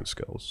there's weapon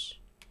skills.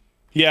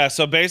 Yeah,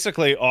 so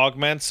basically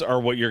augments are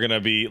what you're going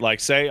to be, like,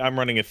 say I'm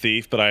running a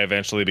thief, but I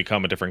eventually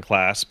become a different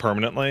class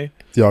permanently.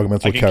 The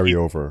augments will carry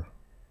over.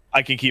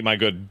 I can keep my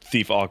good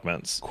thief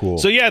augments. Cool.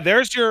 So yeah,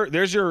 there's your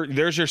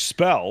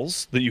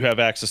spells that you have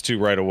access to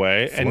right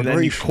away, and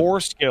then your core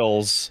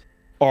skills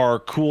are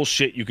cool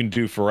shit you can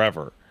do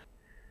forever.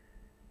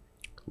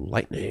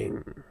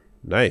 Lightning.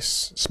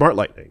 Nice. Smart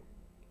lightning.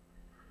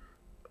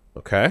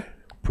 Okay.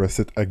 Press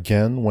it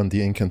again when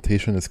the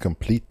incantation is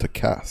complete to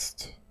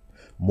cast.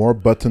 More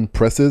button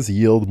presses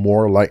yield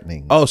more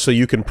lightning. Oh, so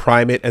you can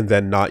prime it and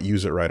then not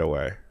use it right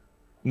away.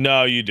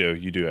 No, you do.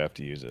 You do have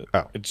to use it.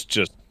 Oh. It's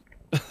just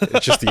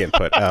it's just the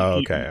input. Oh,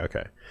 okay,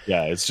 okay.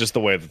 Yeah, it's just the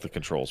way that the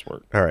controls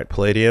work. All right,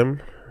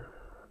 Palladium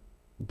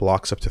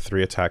blocks up to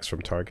 3 attacks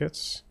from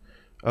targets.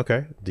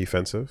 Okay,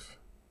 defensive.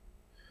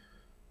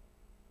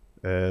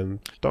 And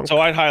dunk. So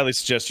I'd highly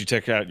suggest you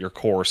take out your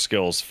core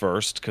skills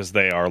first, because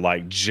they are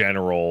like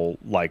general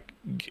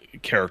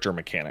character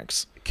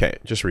mechanics. Okay,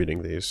 just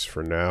reading these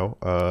for now.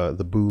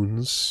 The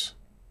boons.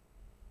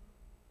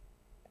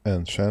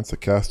 Enchants a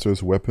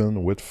caster's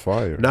weapon with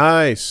fire.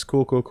 Nice.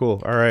 Cool, cool,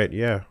 cool. All right,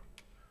 yeah.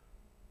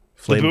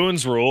 The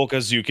boons rule,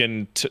 because you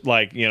can,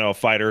 a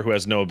fighter who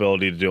has no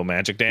ability to deal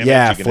magic damage.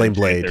 Yeah, you can flame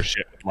blade. Their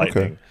shit with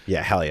lightning. Okay.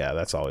 Yeah, hell yeah.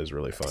 That's always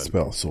really fun.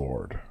 Spell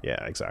sword.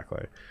 Yeah,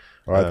 exactly.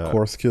 All right,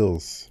 core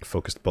skills.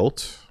 Focused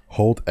bolt.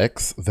 Hold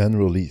X, then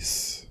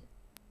release.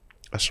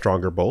 A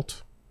stronger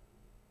bolt.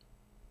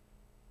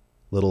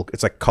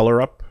 It's like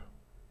color up.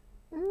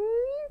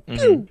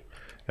 Mm-hmm.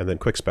 And then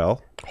quick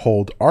spell.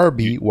 Hold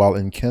RB while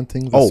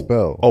incanting the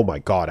spell. Oh my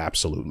god,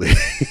 absolutely.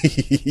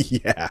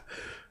 Yeah.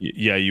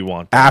 Yeah, you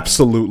want that.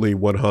 Absolutely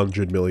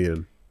 100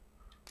 million.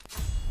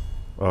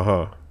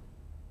 Uh-huh.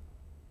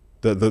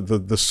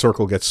 The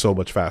circle gets so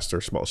much faster,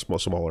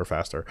 smaller,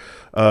 faster.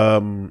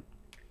 All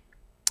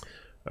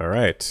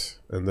right.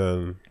 And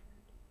then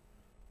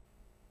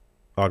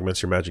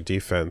augments your magic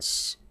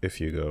defense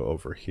if you go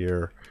over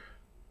here.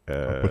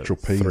 Put your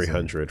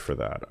 300 for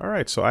that. All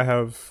right, so I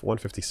have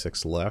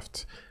 156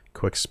 left.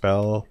 Quick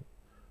spell.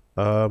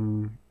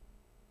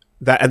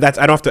 That's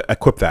I don't have to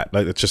equip that.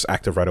 Like, it's just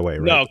active right away,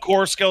 right? No,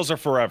 core skills are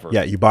forever.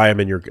 Yeah, you buy them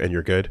and you're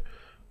good.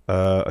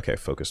 Okay,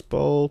 focus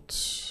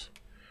bolt.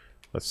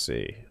 Let's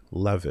see,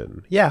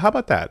 11. Yeah, how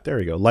about that? There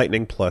you go.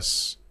 Lightning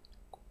plus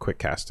quick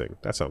casting.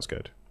 That sounds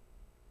good.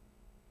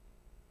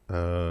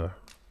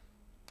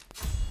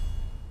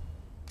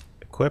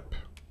 Equip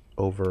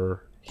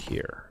over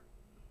here.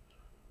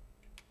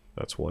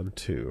 That's 1,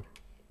 2.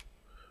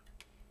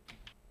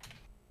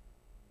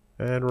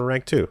 And we're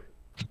rank 2.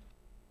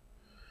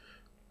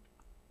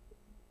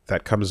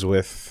 That comes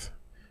with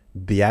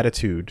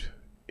Beatitude,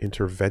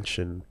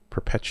 Intervention,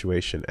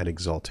 Perpetuation, and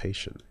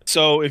Exaltation.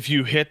 So if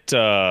you hit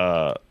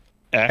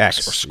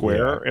X or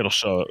square, yeah. it'll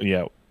show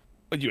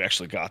what you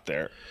actually got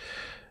there.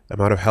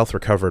 Amount of health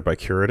recovered by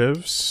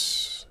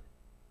curatives.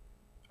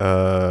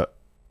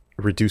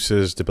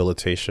 Reduces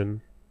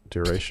debilitation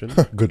duration.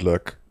 Good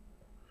luck.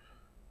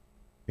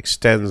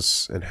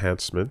 Extends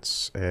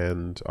enhancements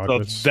and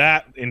augments.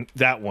 So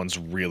that one's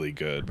really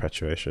good.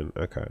 Perpetuation,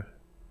 okay.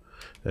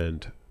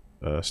 And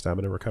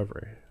stamina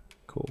recovery.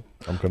 Cool.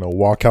 I'm gonna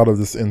walk out of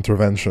this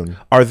intervention.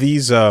 Are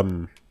these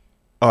oh,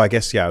 I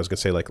guess yeah, I was gonna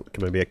say, like,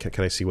 maybe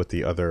can I see what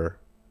the other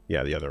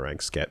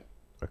ranks get?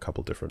 A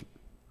couple different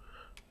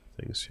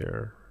things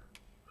here.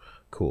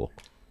 Cool.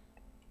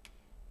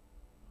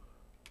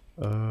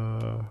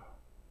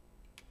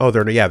 Oh,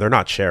 they're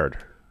not shared.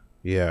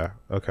 Yeah,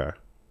 okay.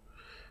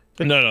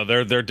 No,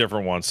 they're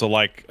different ones. So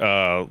like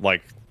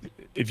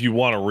if you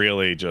want to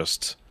really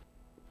just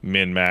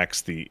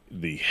min-max the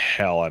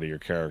hell out of your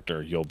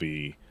character, you'll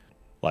be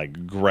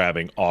like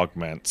grabbing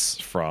augments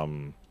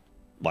from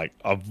like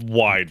a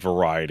wide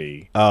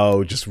variety.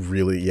 Oh, just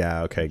really,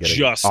 yeah, okay, getting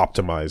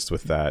optimized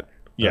with that.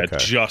 Yeah, okay.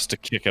 Just to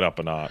kick it up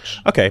a notch.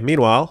 Okay,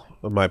 meanwhile,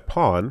 on my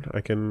pawn,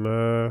 I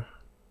can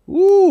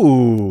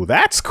ooh,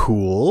 that's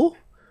cool.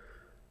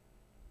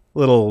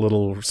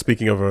 Little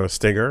speaking of a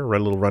stinger, a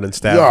little run and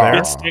stab there.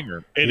 It's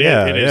stinger. It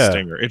is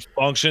stinger. It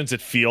functions,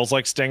 it feels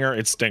like stinger,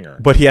 it's stinger.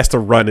 But he has to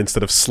run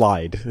instead of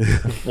slide.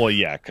 Well,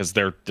 yeah, because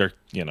they're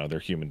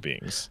human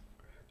beings.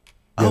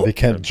 Yeah, they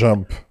can't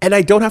jump. And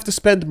I don't have to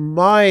spend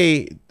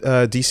my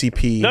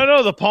DCP.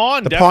 No, the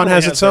pawn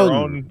has its their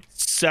own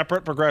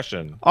separate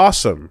progression.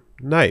 Awesome.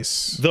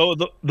 Nice. Though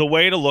the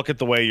way to look at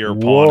the way your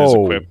pawn is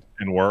equipped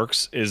and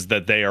works is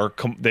that they are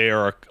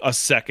a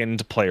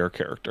second player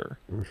character.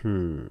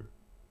 Mm-hmm.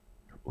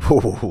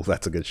 Ooh,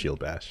 that's a good shield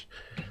bash.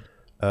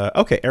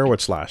 Okay,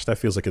 Airwood Slash. That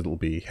feels like it'll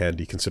be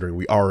handy considering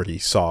we already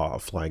saw a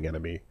flying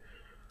enemy.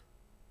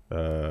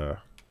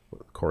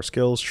 Core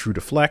skills, True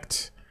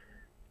Deflect.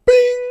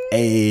 Bing!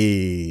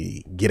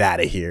 Hey, get out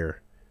of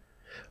here.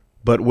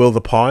 But will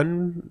the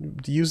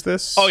pawn use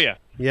this? Oh, yeah.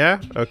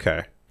 Yeah?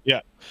 Okay.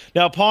 Yeah.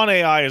 Now, pawn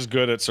AI is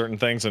good at certain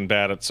things and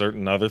bad at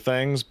certain other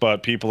things,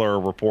 but people are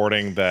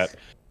reporting that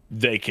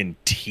they can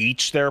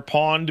teach their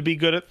pawn to be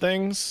good at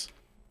things.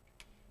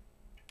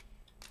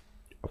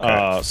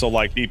 Okay. So,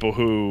 like, people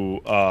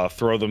who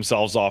throw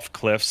themselves off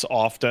cliffs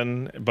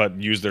often, but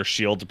use their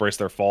shield to brace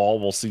their fall,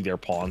 will see their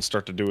pawns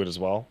start to do it as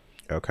well.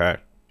 Okay.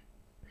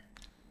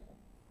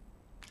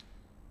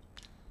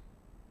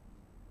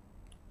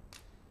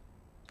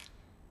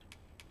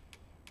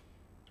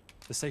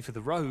 The safer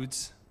the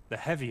roads, the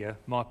heavier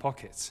my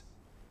pockets.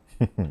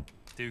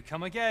 Do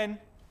come again.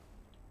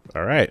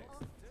 All right.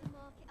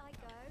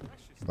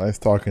 Nice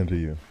talking to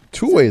you.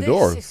 Two-way So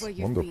doors. this is where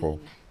you've Wonderful.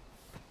 been.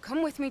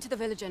 Come with me to the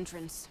village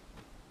entrance.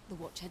 The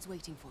watchhead's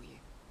waiting for you.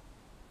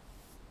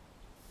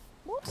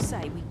 What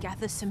say we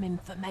gather some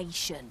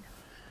information?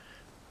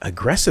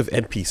 Aggressive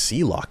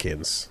NPC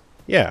lock-ins.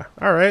 Yeah,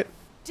 all right.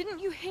 Didn't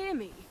you hear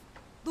me?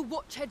 The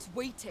watchhead's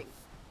waiting.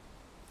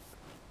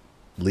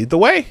 Lead the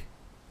way.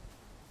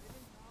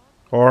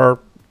 Or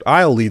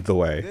I'll lead the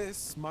way.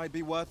 This might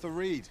be worth a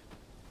read.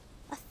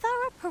 A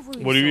thorough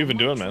perusal. What are you even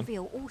doing, man?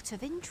 Reveal aught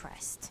of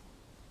interest.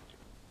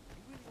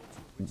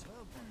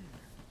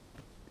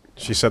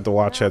 She said the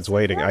watchhead's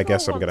waiting. I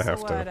guess I'm gonna Once a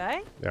have word, to.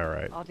 eh? All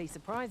right. Hardly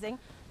surprising.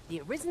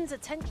 The Arisen's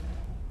attention.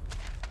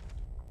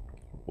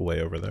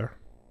 Way over there.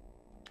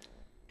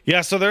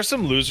 Yeah, so there's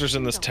some losers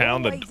in this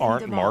town that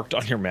aren't marked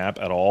on your map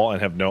at all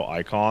and have no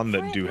icon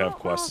that do have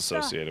quests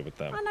associated with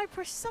them. I know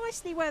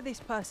precisely where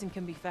this person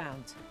can be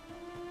found.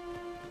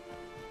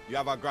 You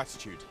have our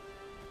gratitude.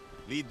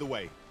 Lead the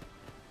way.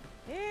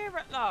 Here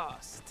at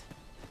last.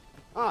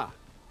 Ah,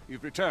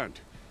 you've returned.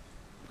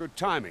 Good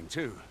timing,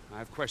 too. I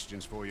have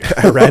questions for you.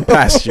 I ran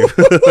past you.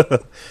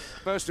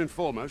 First and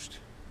foremost,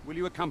 will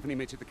you accompany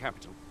me to the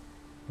capital?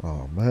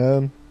 Oh,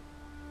 man.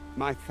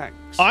 My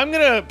thanks. I'm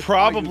gonna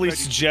probably ready to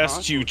suggest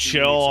start, you or do you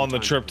chill need some on the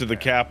time trip to the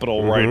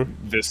capital right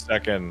this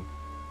second.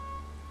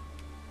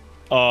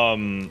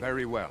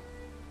 Very well.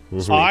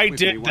 I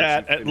did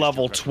that at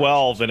level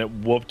 12 and it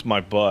whooped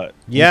my butt.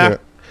 Yeah.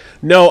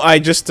 No, I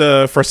just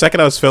for a second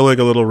I was feeling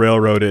a little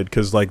railroaded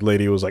because like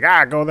lady was like,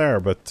 ah, go there,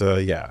 but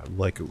yeah,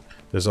 like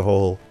there's a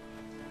whole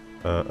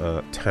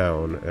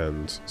town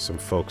and some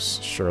folks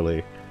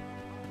surely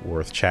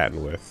worth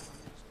chatting with.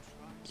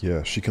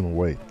 Yeah, she can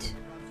wait.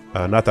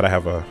 Not that I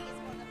have a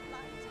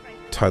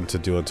ton to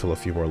do until a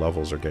few more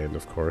levels are gained,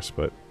 of course,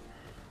 but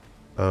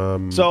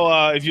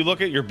so if you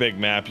look at your big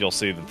map, you'll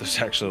see that there's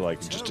actually like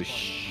just a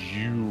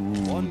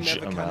huge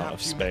amount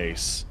of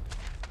space.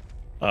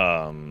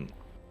 Yeah,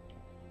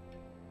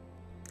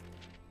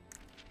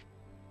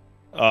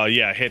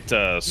 hit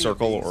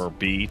circle or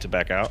B to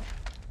back out.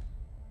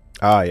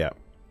 Ah, yeah.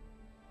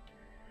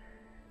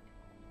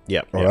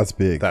 Yep. Oh, that's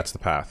big. That's the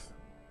path.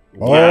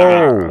 Oh!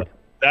 Yeah,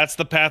 that's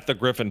the path the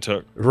Griffin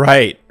took.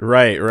 Right.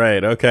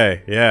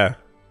 Okay, yeah.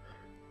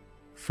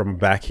 From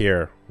back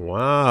here.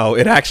 Wow,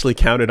 it actually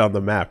counted on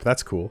the map.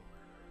 That's cool.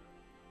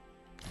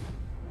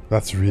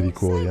 That's really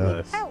cool,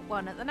 yeah. Help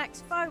one at the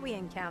next foe we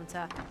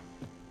encounter.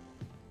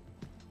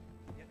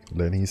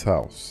 Lenny's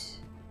house.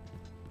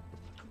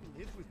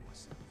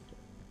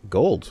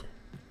 Gold.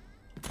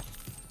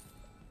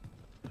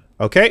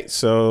 Okay,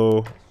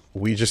 so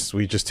we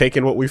just take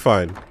in what we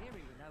find.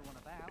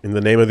 In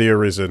the name of the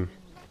Arisen.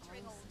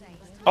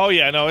 Oh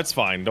yeah, no, it's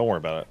fine. Don't worry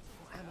about it.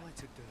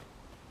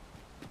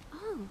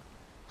 Oh,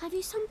 have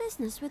you some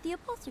business with the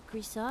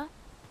apothecary, sir?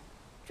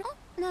 Oh,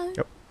 no,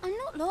 yep. I'm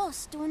not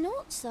lost or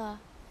naught, sir.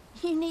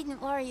 You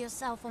needn't worry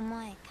yourself on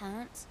my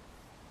account.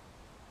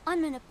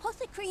 I'm an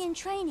apothecary in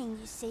training,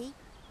 you see.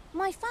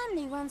 My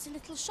family runs a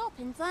little shop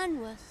in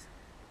Vernworth.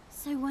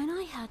 So when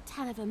I heard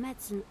tell of a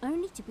medicine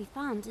only to be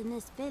found in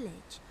this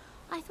village,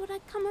 I thought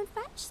I'd come and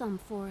fetch some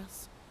for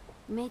us.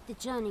 Made the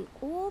journey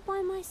all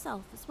by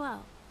myself as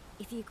well,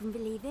 if you can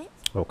believe it.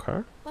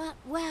 Okay. But,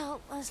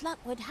 well, as luck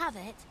would have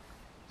it,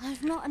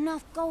 I've not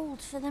enough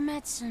gold for the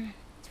medicine.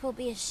 'Twill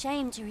be a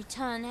shame to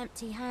return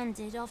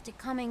empty-handed after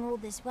coming all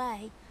this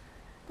way.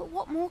 But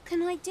what more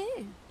can I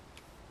do?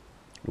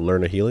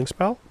 Learn a healing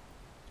spell?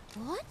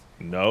 What?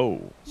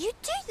 No.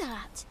 You'd do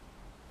that?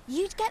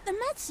 You'd get the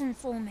medicine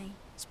for me?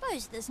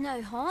 Suppose there's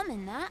no harm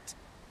in that.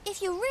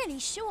 If you're really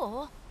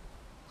sure.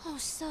 Oh,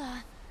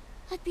 sir,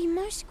 I'd be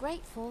most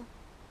grateful.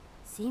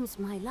 Seems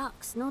my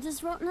luck's not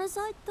as rotten as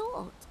I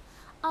thought.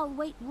 I'll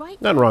wait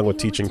right Nothing there wrong for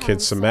with your teaching return,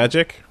 kids some sir.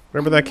 magic.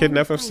 Remember that kid in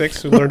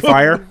FF6 who learned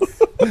fire?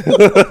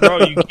 Bro,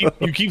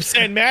 you keep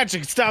saying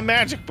magic. It's not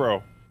magic,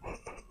 bro.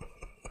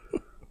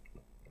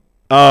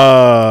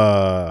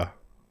 A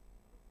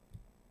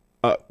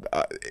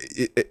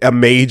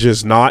mage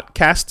is not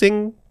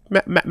casting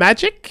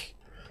magic?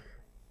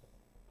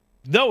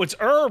 No, it's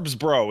herbs,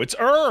 bro. It's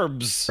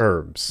herbs.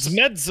 Herbs. It's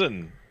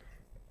medicine.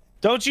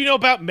 Don't you know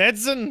about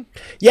medicine?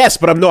 Yes,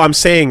 but I'm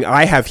saying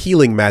I have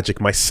healing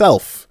magic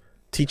myself.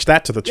 Teach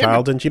that to the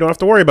child, and you don't have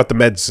to worry about the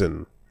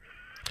medicine.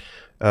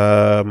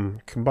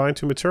 Combine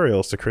 2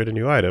 materials to create a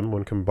new item.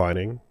 When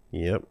combining,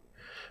 yep.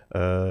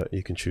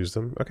 You can choose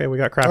them. Okay, we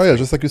got crafting. Oh yeah,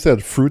 just like you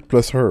said, fruit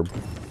plus herb.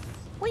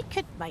 We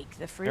could make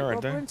the fruit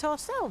labyrinth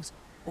ourselves,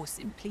 or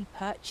simply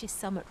purchase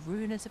some at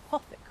Runa's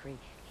apothecary.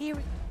 Here.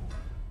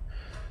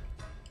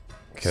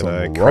 Can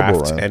I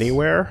craft rubberant.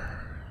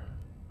 anywhere?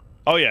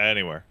 Oh yeah,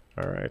 anywhere.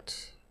 All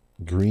right.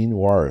 Green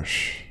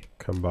warish.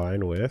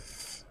 Combine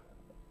with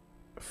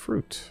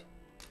fruit.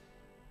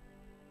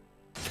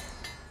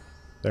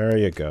 There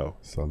you go.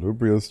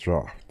 Salubrious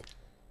draft.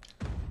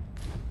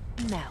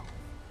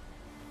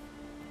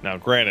 Now,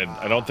 granted,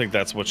 I don't think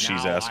that's what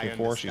she's asking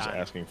for. She's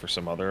asking for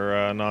some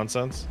other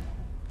nonsense.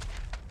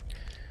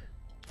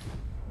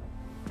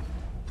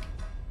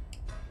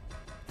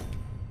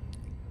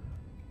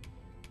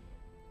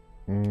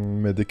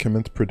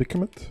 Medicament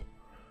predicament?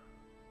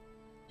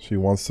 She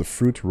wants the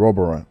fruit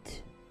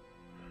roborant.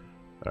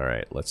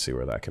 Alright, let's see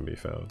where that can be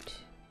found.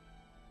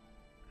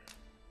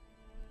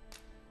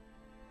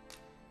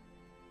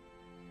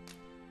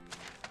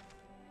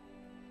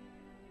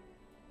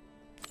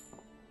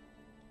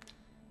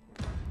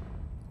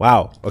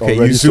 Wow. Okay,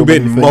 Already you so zoom many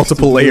in things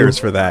multiple to do. layers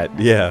for that.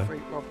 Yeah.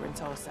 Fruit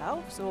labyrinth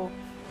ourselves, or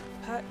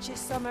purchase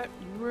some at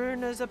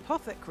Runa's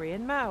apothecary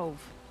in Malv.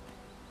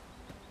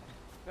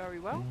 Very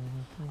well.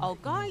 I'll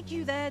guide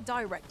you there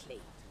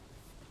directly.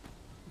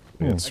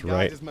 That's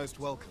right.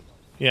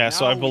 Yeah,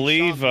 so I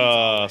believe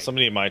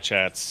somebody in my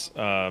chat's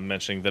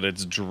mentioning that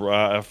it's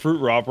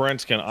fruit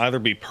roborant can either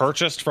be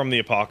purchased from the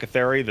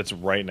apothecary that's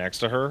right next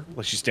to her,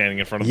 like she's standing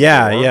in front of the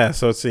door. Yeah,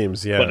 so it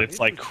seems, yeah. But it's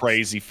like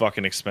crazy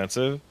fucking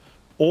expensive.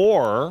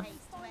 Or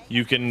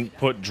you can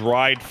put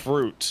dried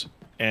fruit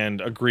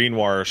and a green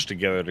warish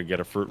together to get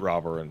a fruit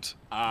roborant.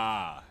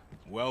 Ah,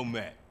 well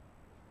met.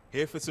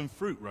 Here for some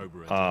fruit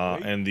roborant.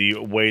 And the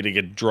way to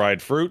get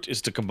dried fruit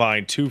is to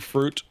combine 2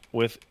 fruit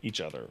with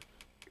each other.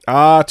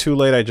 Ah, too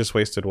late. I just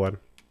wasted one.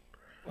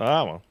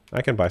 Ah, well.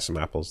 I can buy some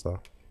apples, though.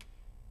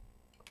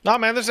 Nah,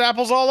 man, there's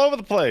apples all over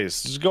the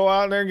place. Just go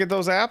out there and get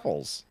those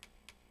apples.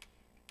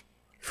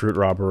 Fruit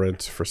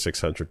roborant for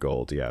 600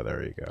 gold. Yeah,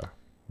 there you go.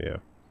 Yeah.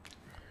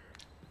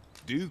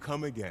 Do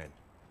come again.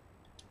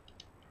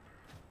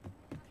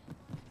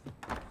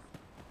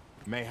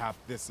 Mayhap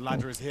this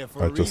ladder is here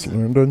for I a just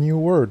reason. learned a new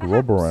word,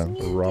 roborant.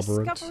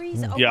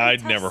 Roborant. Yeah,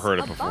 I'd never heard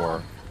it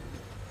before.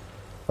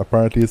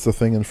 Apparently it's a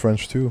thing in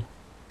French too.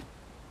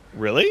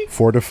 Really?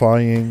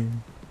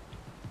 Fortifying,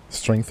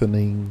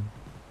 strengthening.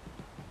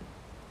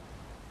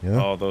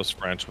 Yeah. Oh, those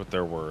French with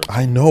their words.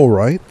 I know,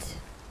 right?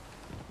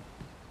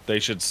 They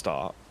should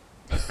stop.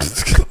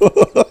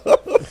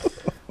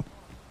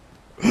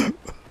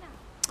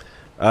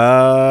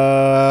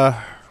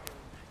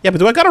 Yeah, but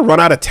do I gotta run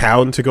out of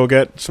town to go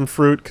get some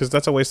fruit? Because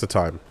that's a waste of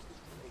time.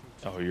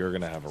 Oh, you're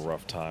gonna have a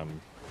rough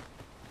time.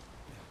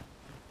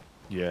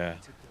 Yeah.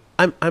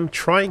 I'm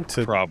trying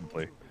to...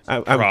 Probably.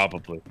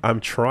 Probably. I'm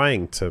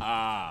trying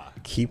to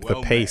keep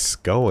the pace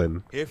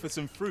going. Here for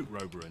some fruit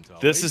roborant.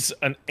 This is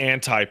an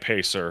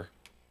anti-pacer.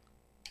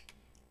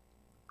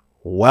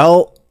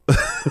 Well...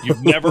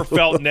 You've never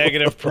felt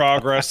negative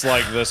progress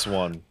like this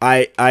one.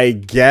 I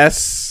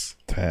guess...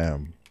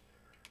 Damn.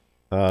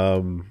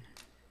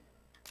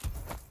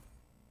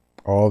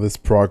 All this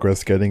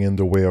progress getting in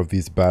the way of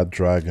these bad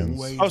dragons.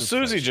 Oh,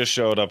 Susie just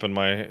showed up in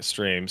my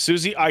stream.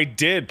 Susie, I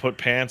did put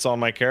pants on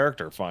my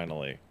character,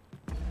 finally.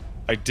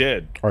 I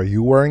did. Are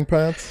you wearing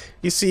pants?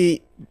 You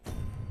see,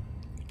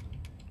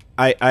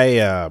 as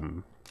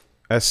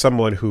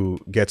someone who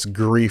gets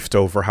griefed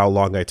over how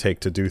long I take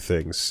to do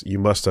things, you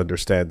must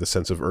understand the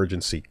sense of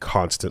urgency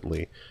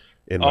constantly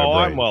in my brain. Oh,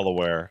 I'm well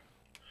aware.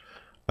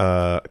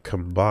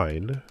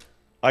 Combine.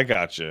 I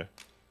got you.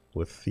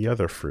 With the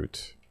other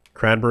fruit.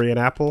 Cranberry and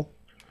apple?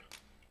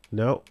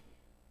 No.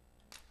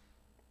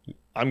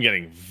 I'm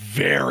getting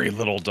very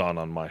little done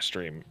on my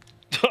stream.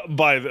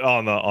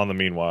 on the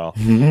meanwhile.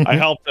 I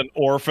helped an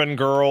orphan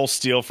girl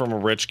steal from a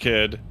rich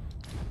kid.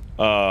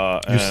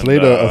 You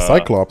slayed a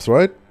cyclops,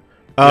 right?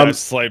 Yeah, I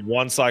slayed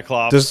one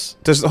cyclops.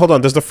 Hold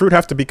on, does the fruit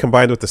have to be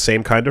combined with the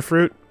same kind of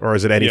fruit? Or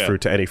is it any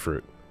fruit to any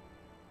fruit?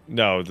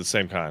 No, the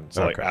same kind. It's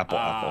like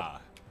apple.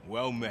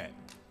 Well met.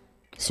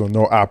 So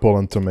no apple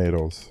and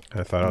tomatoes.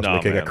 I thought I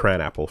was making a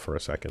cran apple for a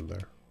second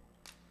there.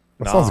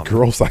 That sounds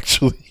gross,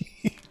 actually.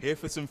 Here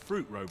for some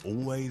fruit rope.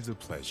 Always a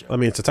pleasure. I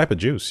mean, it's a type of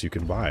juice you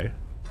can buy.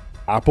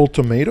 Apple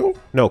tomato?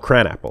 No,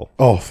 cran apple.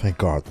 Oh, thank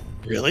God.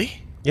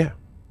 Really? Yeah.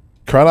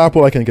 Cran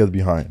apple I can get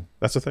behind.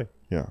 That's the thing.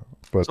 Yeah.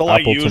 But So,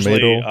 apple usually,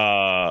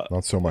 tomato,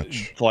 not so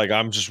much. Like,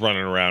 I'm just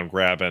running around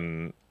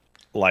grabbing,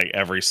 like,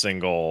 every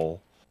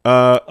single...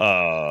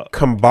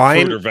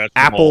 combine fruit or vegetable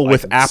apple I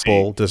with can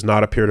apple see. does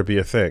not appear to be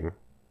a thing.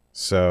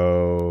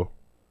 So...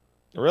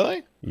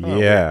 Really? Oh,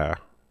 yeah. weird.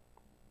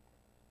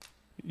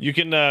 You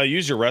can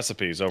use your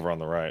recipes over on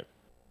the right.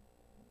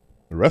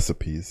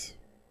 Recipes?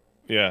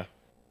 Yeah.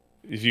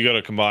 If you go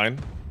to combine.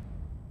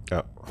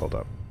 Oh, hold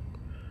up.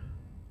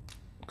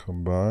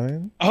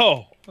 Combine?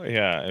 Oh,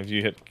 Yeah, if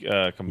you hit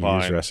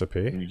combine, use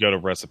recipe, and you go to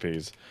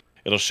recipes,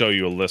 it'll show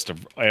you a list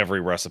of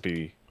every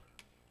recipe.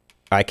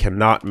 I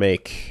cannot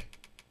make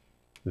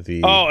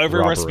the every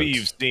Robberant. recipe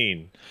you've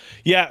seen.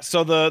 Yeah,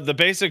 so the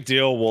basic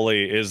deal,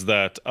 Wooly, is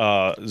that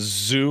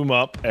zoom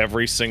up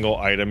every single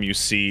item you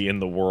see in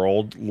the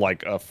world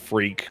like a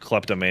freak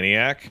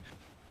kleptomaniac,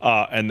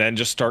 and then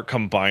just start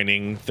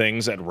combining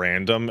things at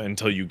random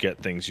until you get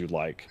things you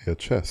like. A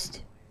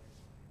chest.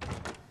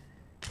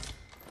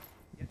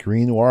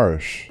 Green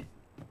warish.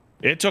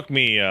 It took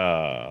me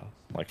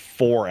like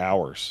 4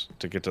 hours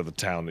to get to the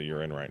town that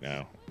you're in right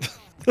now.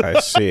 I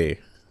see.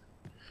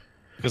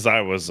 Because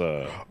I was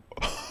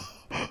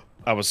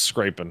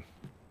scraping.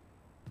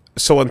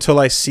 So until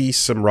I see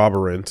some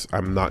Robberant,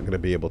 I'm not going to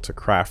be able to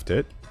craft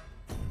it.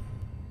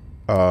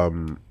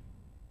 And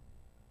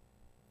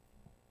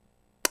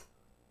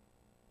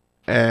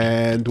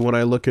when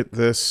I look at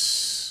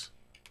this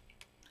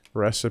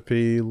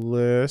recipe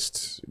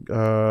list,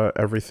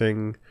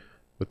 everything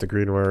with the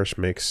green warish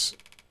makes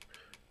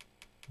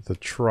the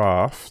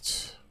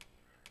trough.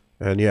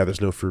 And yeah,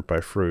 there's no fruit by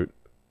fruit.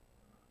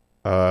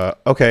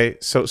 Okay,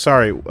 so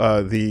sorry,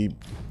 the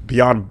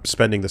beyond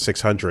spending the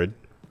 600.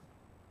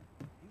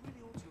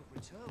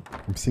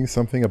 I'm seeing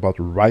something about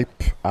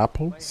ripe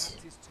apples.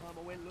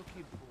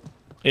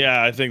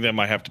 Yeah, I think that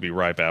might have to be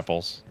ripe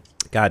apples.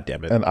 God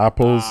damn it. And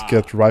apples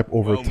get ripe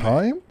over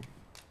time?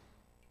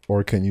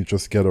 Or can you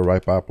just get a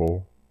ripe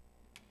apple?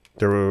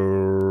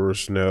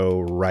 There's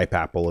no ripe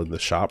apple in the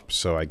shop,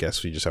 so I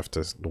guess we just have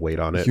to wait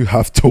on it. You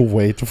have to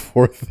wait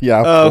for the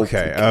apple.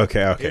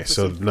 Okay.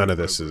 So none of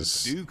this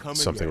is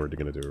something we're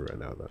going to do right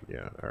now then.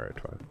 Yeah, alright,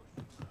 fine.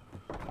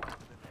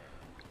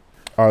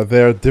 Are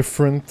there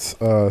different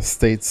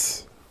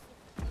states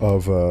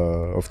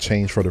of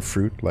change for the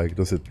fruit? Like,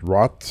 does it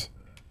rot?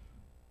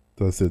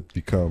 Does it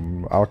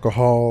become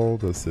alcohol?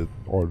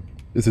 Or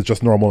is it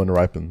just normal and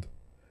ripened?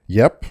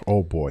 Yep.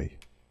 Oh boy.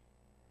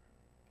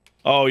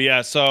 Oh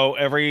yeah, so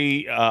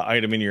every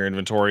item in your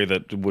inventory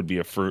that would be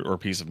a fruit or a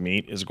piece of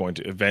meat is going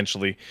to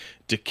eventually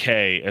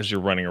decay as you're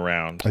running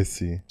around. I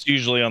see. It's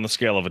usually on the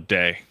scale of a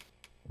day.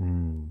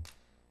 Mm.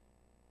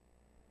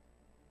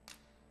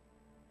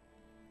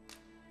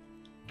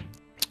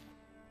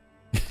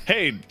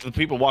 Hey, to the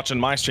people watching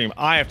my stream,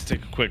 I have to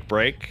take a quick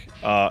break,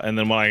 and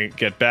then when I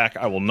get back,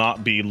 I will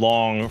not be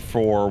long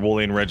for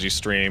Wooly and Reggie's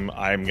stream.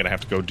 I'm gonna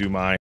have to go do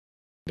my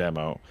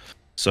demo.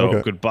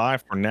 So goodbye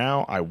for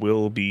now. I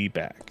will be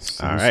back.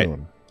 All right.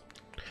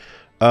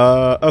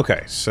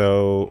 Okay,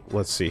 so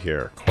let's see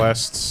here.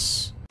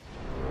 Quests.